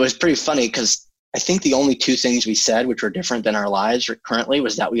it was pretty funny because I think the only 2 things we said, which were different than our lives currently,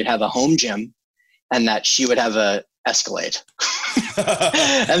 was that we would have a home gym and that she would have a Escalade.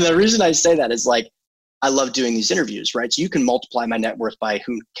 And the reason I say that is like, I love doing these interviews, right? So you can multiply my net worth by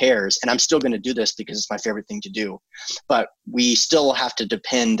who cares. And I'm still going to do this because it's my favorite thing to do. But we still have to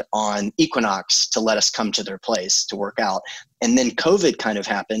depend on Equinox to let us come to their place to work out. And then COVID kind of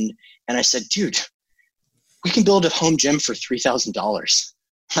happened. And I said, dude, we can build a home gym for $3,000.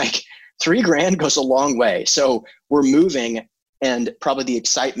 Like $3,000 goes a long way. So we're moving And probably the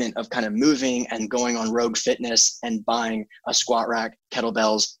excitement of kind of moving and going on Rogue Fitness and buying a squat rack,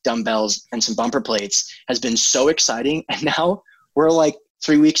 kettlebells, dumbbells, and some bumper plates has been so exciting. And now we're like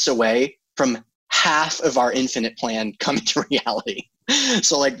 3 weeks away from half of our infinite plan coming to reality.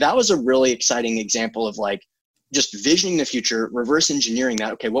 So like that was a really exciting example of like just visioning the future, reverse engineering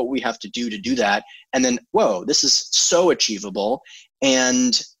that. Okay, what we have to do that. And then, whoa, this is so achievable.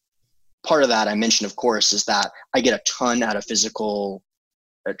 And part of that I mentioned, of course, is that I get a ton out of physical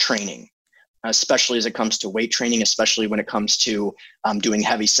training, especially as it comes to weight training, especially when it comes to doing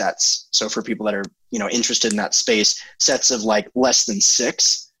heavy sets. So for people that are, interested in that space, sets of like less than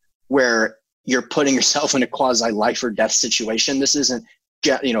 6, where you're putting yourself in a quasi life or death situation. This isn't,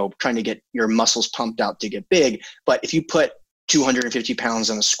 trying to get your muscles pumped out to get big. But if you put 250 pounds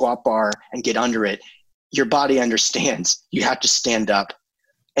on a squat bar and get under it, your body understands you have to stand up.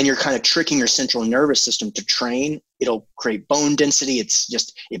 And you're kind of tricking your central nervous system to train. It'll create bone density.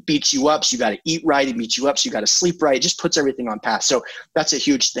 It beats you up. So you got to eat right. It beats you up. So you got to sleep right. It just puts everything on path. So that's a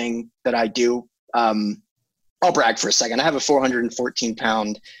huge thing that I do. I'll brag for a second. I have a 415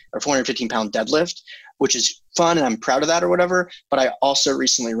 pound deadlift, which is fun. And I'm proud of that or whatever. But I also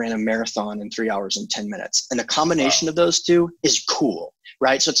recently ran a marathon in 3 hours and 10 minutes. And the combination of those two is cool.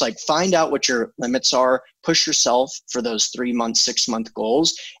 Right? So it's like, find out what your limits are, push yourself for those 3 month, 6 month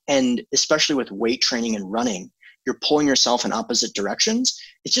goals. And especially with weight training and running, you're pulling yourself in opposite directions.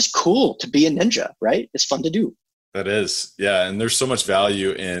 It's just cool to be a ninja, right? It's fun to do. That is. Yeah. And there's so much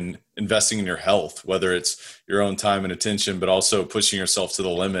value in investing in your health, whether it's your own time and attention, but also pushing yourself to the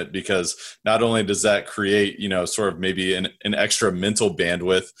limit, because not only does that create, sort of maybe an extra mental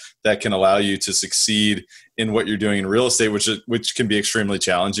bandwidth that can allow you to succeed in what you're doing in real estate, which can be extremely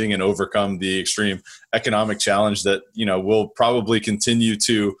challenging, and overcome the extreme economic challenge that, we'll probably continue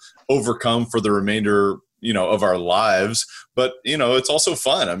to overcome for the remainder of our lives. But, it's also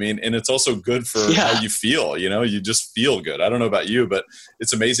fun. I mean, and it's also good for how you feel, you just feel good. I don't know about you, but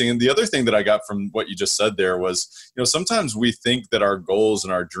it's amazing. And the other thing that I got from what you just said there was, sometimes we think that our goals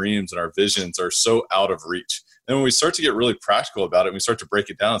and our dreams and our visions are so out of reach. And when we start to get really practical about it, and we start to break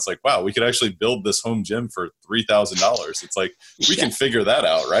it down, it's like, wow, we could actually build this home gym for $3,000. It's like, we can figure that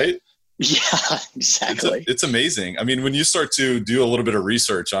out, right? Yeah, exactly. It's amazing. I mean, when you start to do a little bit of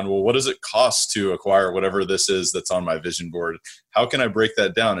research on, well, what does it cost to acquire whatever this is that's on my vision board? How can I break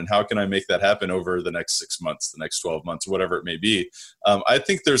that down? And how can I make that happen over the next 6 months, the next 12 months, whatever it may be? I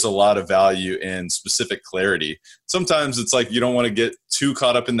think there's a lot of value in specific clarity. Sometimes it's like you don't want to get too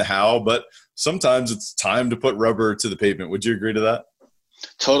caught up in the how, but sometimes it's time to put rubber to the pavement. Would you agree to that?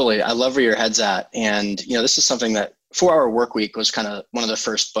 Totally. I love where your head's at. And, this is something that 4 Hour Workweek was kind of one of the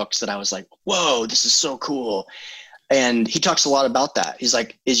first books that I was like, whoa, this is so cool. And he talks a lot about that. He's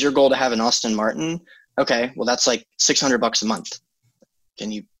like, is your goal to have an Aston Martin? Okay, well, that's like $600 a month.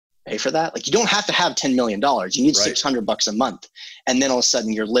 Can you pay for that? Like, you don't have to have $10 million. You need $600 a month. And then all of a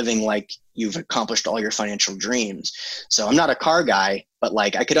sudden you're living like you've accomplished all your financial dreams. So I'm not a car guy, but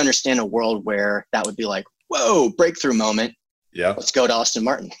like I could understand a world where that would be like, whoa, breakthrough moment. Yeah. Let's go to Aston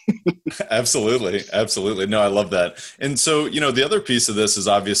Martin. Absolutely. Absolutely. No, I love that. And so, the other piece of this is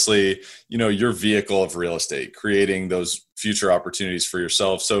obviously, your vehicle of real estate, creating those future opportunities for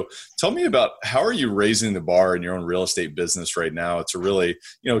yourself. So tell me about, how are you raising the bar in your own real estate business right now to really,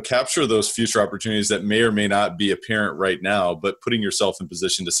 capture those future opportunities that may or may not be apparent right now, but putting yourself in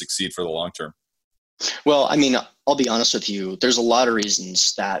position to succeed for the long term? Well, I mean, I'll be honest with you. There's a lot of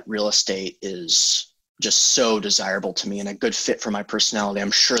reasons that real estate is just so desirable to me and a good fit for my personality. I'm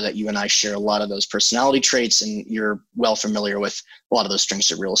sure that you and I share a lot of those personality traits, and you're well familiar with a lot of those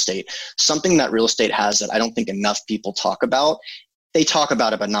strengths of real estate. Something that real estate has that I don't think enough people talk about. They talk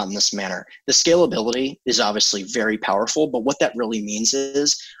about it, but not in this manner. The scalability is obviously very powerful, but what that really means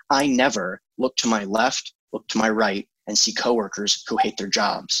is I never look to my left, look to my right, and see coworkers who hate their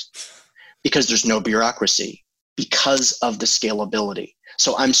jobs, because there's no bureaucracy, because of the scalability.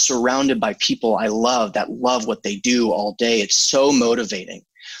 So I'm surrounded by people I love that love what they do all day. It's so motivating.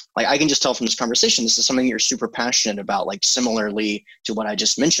 Like, I can just tell from this conversation, this is something you're super passionate about. Like, similarly to what I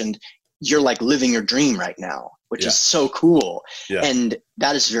just mentioned, you're like living your dream right now, which is so cool. Yeah. And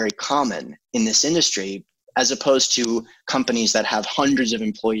that is very common in this industry, as opposed to companies that have hundreds of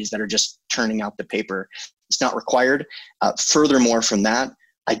employees that are just turning out the paper. It's not required. Furthermore from that,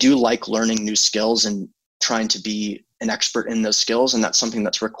 I do like learning new skills and trying to be an expert in those skills. And that's something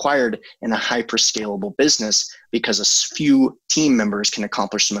that's required in a hyper scalable business, because a few team members can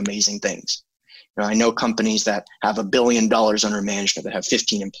accomplish some amazing things. I know companies that have $1 billion under management that have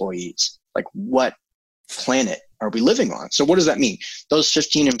 15 employees. Like, what planet are we living on? So what does that mean? Those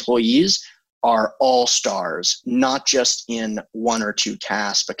 15 employees are all stars, not just in one or two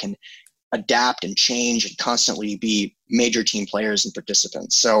tasks, but can adapt and change and constantly be major team players and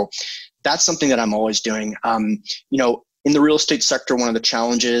participants. So that's something that I'm always doing. In the real estate sector, one of the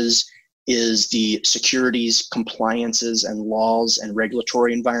challenges is the securities, compliances, and laws and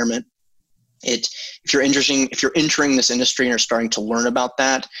regulatory environment. If you're entering this industry and are starting to learn about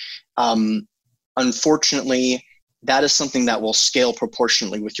that, unfortunately, that is something that will scale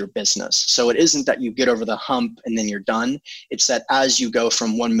proportionally with your business. So it isn't that you get over the hump and then you're done. It's that as you go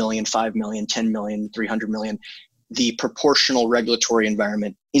from 1 million, 5 million, 10 million, 300 million, the proportional regulatory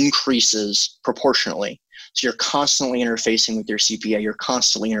environment increases proportionally. So you're constantly interfacing with your CPA, you're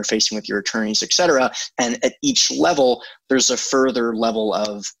constantly interfacing with your attorneys, et cetera. And at each level, there's a further level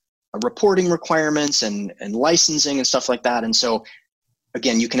of reporting requirements and licensing and stuff like that. And so,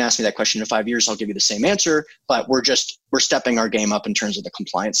 again, you can ask me that question in 5 years, I'll give you the same answer, but we're stepping our game up in terms of the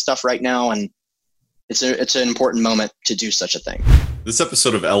compliance stuff right now. And it's an important moment to do such a thing. This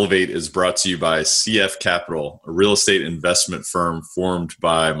episode of Elevate is brought to you by CF Capital, a real estate investment firm formed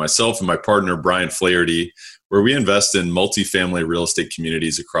by myself and my partner, Brian Flaherty, where we invest in multifamily real estate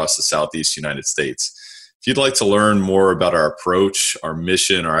communities across the Southeast United States. If you'd like to learn more about our approach, our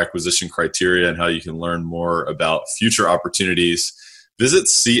mission, our acquisition criteria, and how you can learn more about future opportunities, visit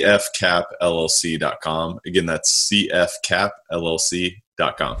cfcapllc.com. Again, that's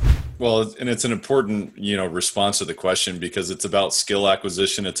cfcapllc.com. Well, and it's an important, response to the question, because it's about skill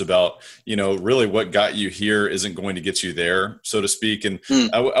acquisition. It's about, really what got you here isn't going to get you there, so to speak. And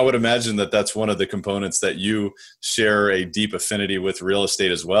I would imagine that that's one of the components that you share a deep affinity with real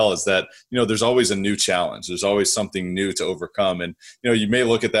estate as well, is that, there's always a new challenge. There's always something new to overcome. And, you may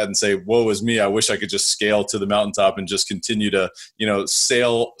look at that and say, woe is me. I wish I could just scale to the mountaintop and just continue to,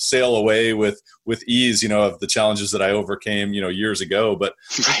 sail away with ease, of the challenges that I overcame, years ago. But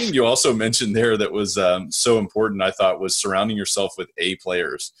I think you also mentioned there that was so important, I thought, was surrounding yourself with A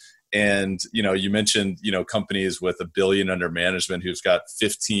players. And, you mentioned, companies with $1 billion under management who's got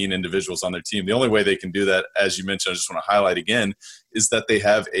 15 individuals on their team. The only way they can do that, as you mentioned, I just want to highlight again, is that they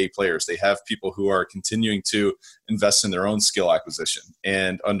have A players. They have people who are continuing to invest in their own skill acquisition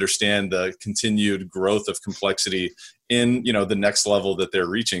and understand the continued growth of complexity in, the next level that they're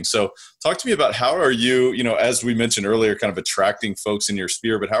reaching. So talk to me about how are you, as we mentioned earlier, kind of attracting folks in your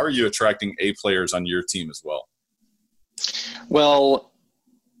sphere, but how are you attracting A players on your team as well? Well,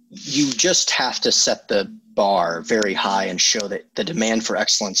 you just have to set the bar very high and show that the demand for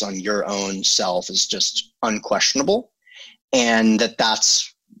excellence on your own self is just unquestionable, and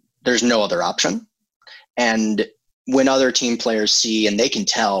there's no other option. And when other team players see, and they can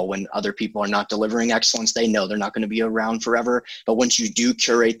tell when other people are not delivering excellence, they know they're not going to be around forever. But once you do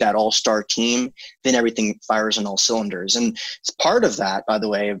curate that all-star team, then everything fires on all cylinders. And it's part of that, by the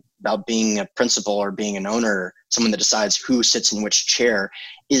way, about being a principal or being an owner, someone that decides who sits in which chair,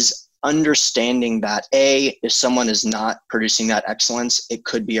 is understanding that if someone is not producing that excellence, it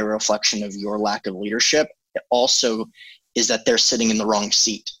could be a reflection of your lack of leadership. It also is that they're sitting in the wrong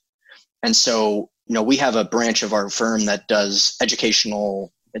seat. And so, we have a branch of our firm that does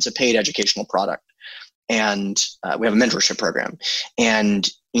it's a paid educational product. And we have a mentorship program. And,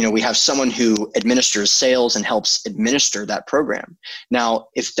 we have someone who administers sales and helps administer that program. Now,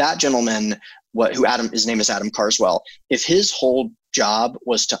 if that gentleman, his name is Adam Carswell, if his whole job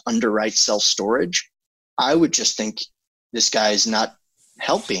was to underwrite self-storage, I would just think this guy's not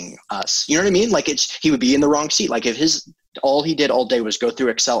helping us. You know what I mean? Like he would be in the wrong seat. Like if all he did all day was go through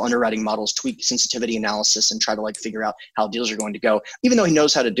Excel underwriting models, tweak sensitivity analysis, and try to figure out how deals are going to go, even though he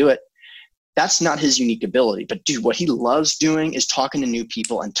knows how to do it, that's not his unique ability. But dude, what he loves doing is talking to new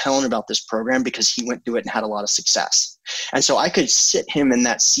people and telling about this program because he went through it and had a lot of success. And so I could sit him in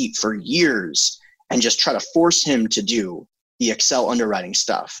that seat for years and just try to force him to do the Excel underwriting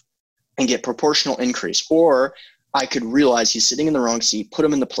stuff and get proportional increase. Or I could realize he's sitting in the wrong seat, put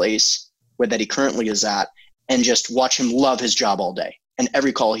him in the place that he currently is at, and just watch him love his job all day. And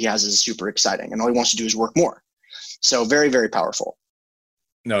every call he has is super exciting. And all he wants to do is work more. So very, very powerful.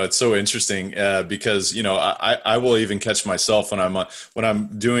 No, it's so interesting because, I will even catch myself when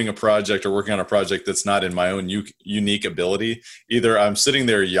I'm doing a project or working on a project that's not in my own unique ability. Either I'm sitting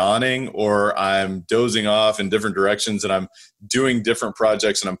there yawning or I'm dozing off in different directions and I'm doing different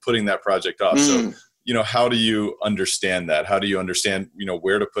projects and I'm putting that project off. So, how do you understand that? How do you understand,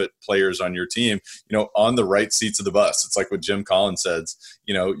 where to put players on your team, on the right seats of the bus? It's like what Jim Collins says,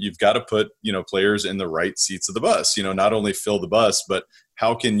 you've got to put, players in the right seats of the bus, not only fill the bus, but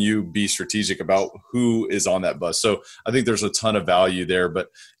how can you be strategic about who is on that bus? So I think there's a ton of value there. But,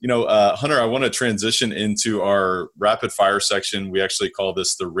 Hunter, I want to transition into our rapid fire section. We actually call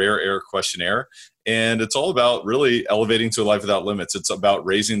this the Rare Air Questionnaire. And it's all about really elevating to a life without limits. It's about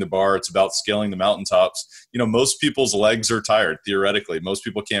raising the bar. It's about scaling the mountaintops. Most people's legs are tired, theoretically. Most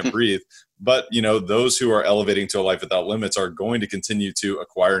people can't breathe. But, those who are elevating to a life without limits are going to continue to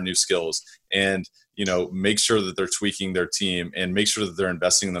acquire new skills and, make sure that they're tweaking their team and make sure that they're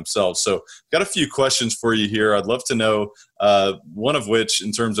investing in themselves. So I've got a few questions for you here. I'd love to know, one of which,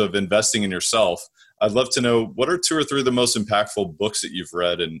 in terms of investing in yourself, I'd love to know, what are 2 or 3 of the most impactful books that you've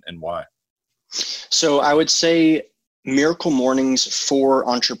read and why? So I would say Miracle Mornings for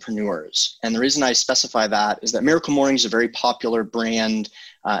entrepreneurs. And the reason I specify that is that Miracle Mornings is a very popular brand.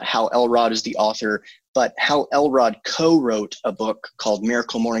 Hal Elrod is the author, but Hal Elrod co-wrote a book called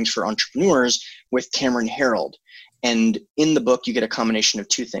Miracle Mornings for Entrepreneurs with Cameron Herold. And in the book, you get a combination of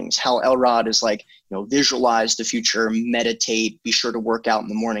 2 things. Hal Elrod is like, visualize the future, meditate, be sure to work out in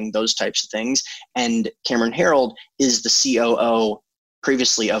the morning, those types of things. And Cameron Herold is the COO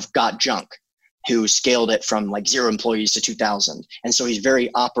previously of Got Junk, who scaled it from like 0 employees to 2,000. And so he's very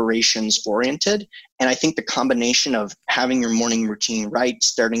operations oriented. And I think the combination of having your morning routine right,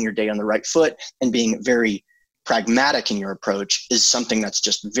 starting your day on the right foot, and being very pragmatic in your approach is something that's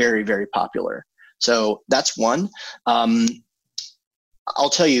just very, very popular. So that's one. I'll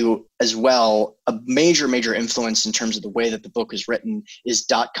tell you as well, a major, major influence in terms of the way that the book is written is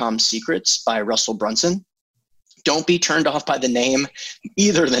 .com Secrets by Russell Brunson. Don't be turned off by the name,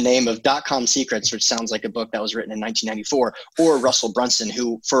 either the name of .com Secrets, which sounds like a book that was written in 1994, or Russell Brunson,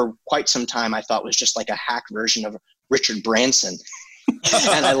 who for quite some time I thought was just like a hack version of Richard Branson.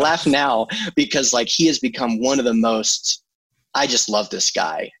 And I laugh now because like he has become one of the most, I just love this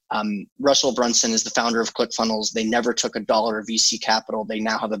guy. Russell Brunson is the founder of ClickFunnels. They never took $1 of VC capital. They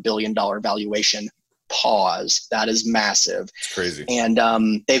now have $1 billion valuation. Pause. That is massive. It's crazy.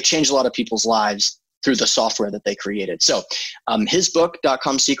 And they've changed a lot of people's lives through the software that they created. So his book,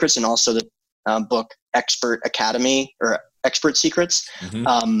 .com Secrets, and also the book Expert Academy or Expert Secrets,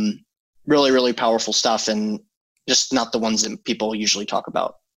 really, really powerful stuff, and just not the ones that people usually talk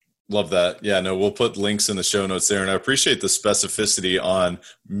about. Love that. Yeah, no, we'll put links in the show notes there. And I appreciate the specificity on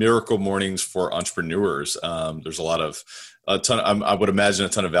Miracle Mornings for Entrepreneurs. There's a ton, I would imagine a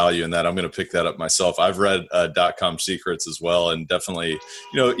ton of value in that. I'm going to pick that up myself. I've read .com Secrets as well. And definitely,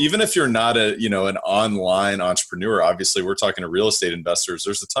 even if you're not an online entrepreneur, obviously we're talking to real estate investors,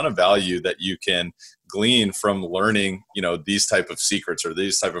 there's a ton of value that you can glean from learning, these type of secrets or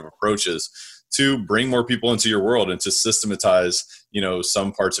these type of approaches to bring more people into your world and to systematize,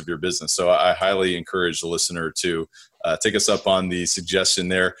 some parts of your business. So I highly encourage the listener to take us up on the suggestion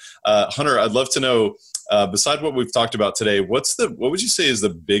there. Hunter, I'd love to know, beside what we've talked about today, what would you say is the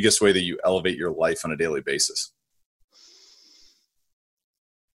biggest way that you elevate your life on a daily basis?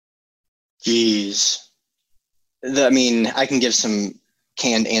 Geez. I can give some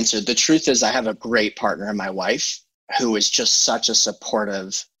canned answer. The truth is I have a great partner in my wife who is just such a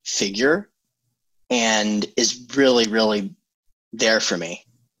supportive figure and is really, really there for me.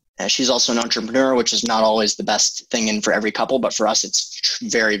 She's also an entrepreneur, which is not always the best thing in for every couple, but for us, it's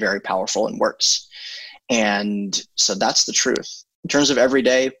very, very powerful and works. And so that's the truth. In terms of every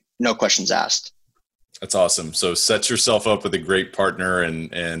day, no questions asked. That's awesome. So set yourself up with a great partner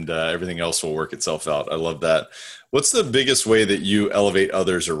and everything else will work itself out. I love that. What's the biggest way that you elevate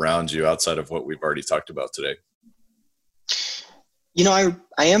others around you outside of what we've already talked about today?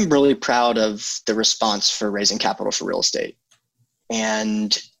 I am really proud of the response for raising capital for real estate.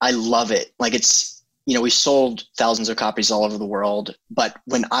 And I love it. Like we sold thousands of copies all over the world. But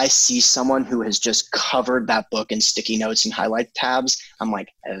when I see someone who has just covered that book in sticky notes and highlight tabs, I'm like,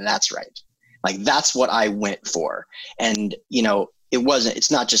 that's right. Like, that's what I went for. And,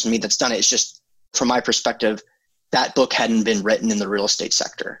 it's not just me that's done it. It's just from my perspective, that book hadn't been written in the real estate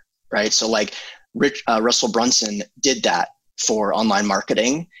sector. Right. So like Russell Brunson did that for online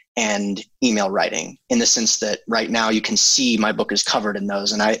marketing and email writing, in the sense that right now you can see my book is covered in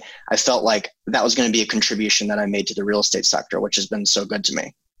those. And I felt like that was going to be a contribution that I made to the real estate sector, which has been so good to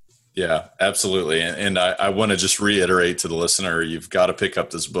me. Yeah, absolutely. And I want to just reiterate to the listener, you've got to pick up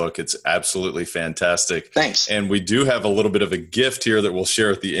this book. It's absolutely fantastic. Thanks. And we do have a little bit of a gift here that we'll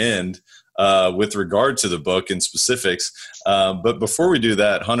share at the end with regard to the book and specifics. But before we do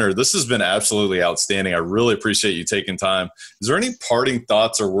that, Hunter, this has been absolutely outstanding. I really appreciate you taking time. Is there any parting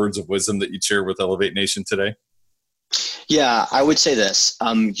thoughts or words of wisdom that you'd share with Elevate Nation today? Yeah, I would say this.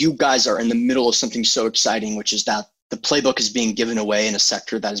 You guys are in the middle of something so exciting, which is that the playbook is being given away in a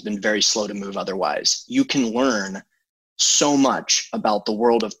sector that has been very slow to move otherwise. You can learn so much about the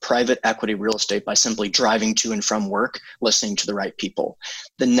world of private equity real estate by simply driving to and from work, listening to the right people.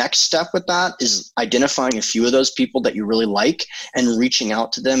 The next step with that is identifying a few of those people that you really like and reaching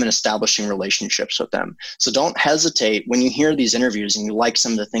out to them and establishing relationships with them. So don't hesitate when you hear these interviews and you like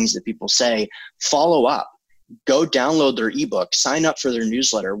some of the things that people say, follow up, go download their ebook, sign up for their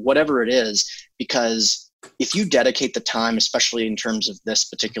newsletter, whatever it is, because if you dedicate the time, especially in terms of this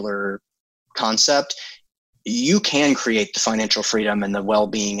particular concept, you can create the financial freedom and the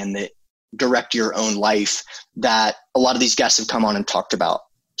well-being and the direct your own life that a lot of these guests have come on and talked about.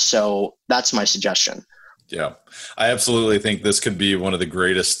 So that's my suggestion. Yeah, I absolutely think this could be one of the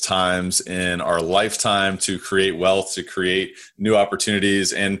greatest times in our lifetime to create wealth, to create new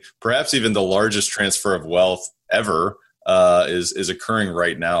opportunities, and perhaps even the largest transfer of wealth ever is occurring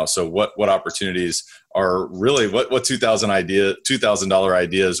right now. So what opportunities are really, what $2,000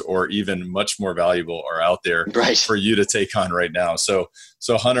 ideas or even much more valuable are out there for you to take on right now. So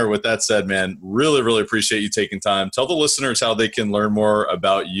Hunter, with that said, man, really, really appreciate you taking time. Tell the listeners how they can learn more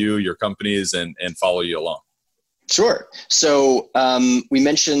about you, your companies, and follow you along. Sure. So we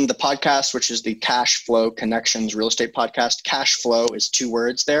mentioned the podcast, which is the Cash Flow Connections Real Estate Podcast. Cash flow is 2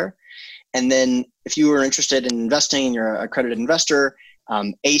 words there. And then if you are interested in investing and you're an accredited investor,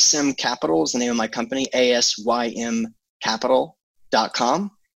 ASYM Capital is the name of my company,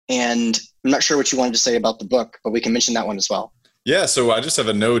 asymcapital.com. And I'm not sure what you wanted to say about the book, but we can mention that one as well. Yeah. So I just have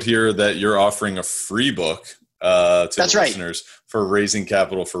a note here that you're offering a free book to listeners for raising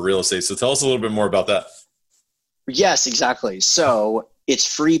capital for real estate. So tell us a little bit more about that. Yes, exactly. So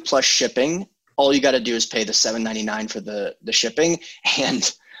it's free plus shipping. All you got to do is pay the $7.99 for the shipping. And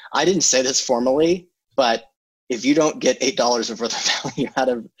I didn't say this formally, but if you don't get $8 of worth of value out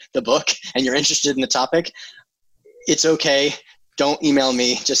of the book and you're interested in the topic, it's okay. Don't email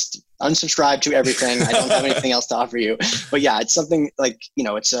me. Just unsubscribe to everything. I don't have anything else to offer you. But yeah, it's something like,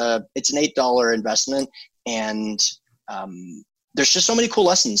 it's an $8 investment. And there's just so many cool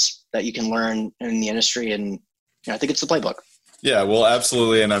lessons that you can learn in the industry. And I think it's the playbook. Yeah, well,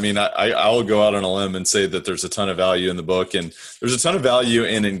 absolutely. And I mean, I'll go out on a limb and say that there's a ton of value in the book, and there's a ton of value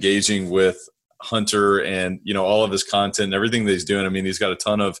in engaging with Hunter and, all of his content and everything that he's doing. I mean, he's got a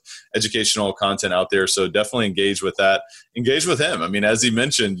ton of educational content out there. So definitely engage with that. Engage with him. I mean, as he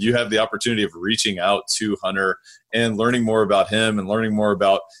mentioned, you have the opportunity of reaching out to Hunter and learning more about him and learning more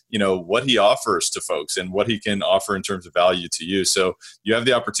about, what he offers to folks and what he can offer in terms of value to you. So you have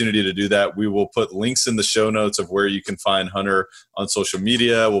the opportunity to do that. We will put links in the show notes of where you can find Hunter on social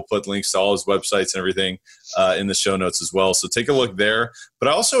media. We'll put links to all his websites and everything in the show notes as well. So take a look there. But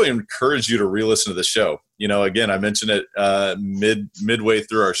I also encourage you to re-listen to the show. Again, I mentioned it midway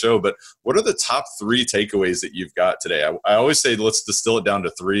through our show, but what are the top 3 takeaways that you've got today? I always say, let's distill it down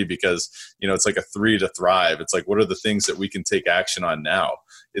to 3 because, it's like a 3 to thrive. It's like, what are the things that we can take action on now?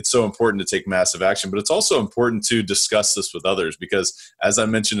 It's so important to take massive action, but it's also important to discuss this with others because, as I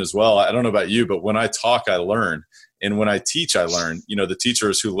mentioned as well, I don't know about you, but when I talk, I learn. And when I teach, I learn. The teacher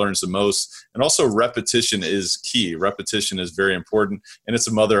is who learns the most. And also repetition is key. Repetition is very important, and it's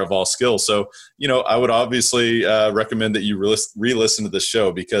a mother of all skills. So, I would obviously recommend that you re-listen to the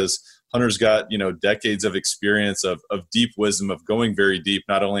show because Hunter's got, decades of experience of deep wisdom, of going very deep,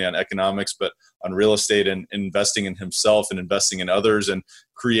 not only on economics, but on real estate and investing in himself and investing in others and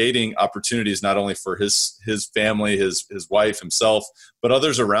creating opportunities not only for his family, his wife, himself, but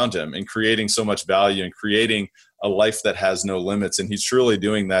others around him, and creating so much value and creating a life that has no limits. And he's truly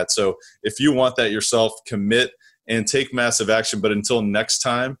doing that. So if you want that yourself, commit and take massive action. But until next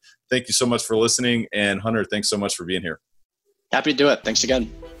time, thank you so much for listening. And Hunter, thanks so much for being here. Happy to do it. Thanks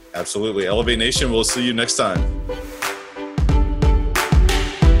again. Absolutely. Elevate Nation, we'll see you next time.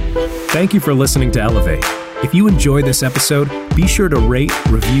 Thank you for listening to Elevate. If you enjoyed this episode, be sure to rate,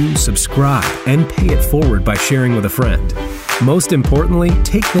 review, subscribe, and pay it forward by sharing with a friend. Most importantly,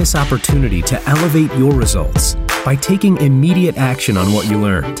 take this opportunity to elevate your results by taking immediate action on what you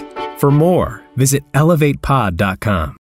learned. For more, visit elevatepod.com.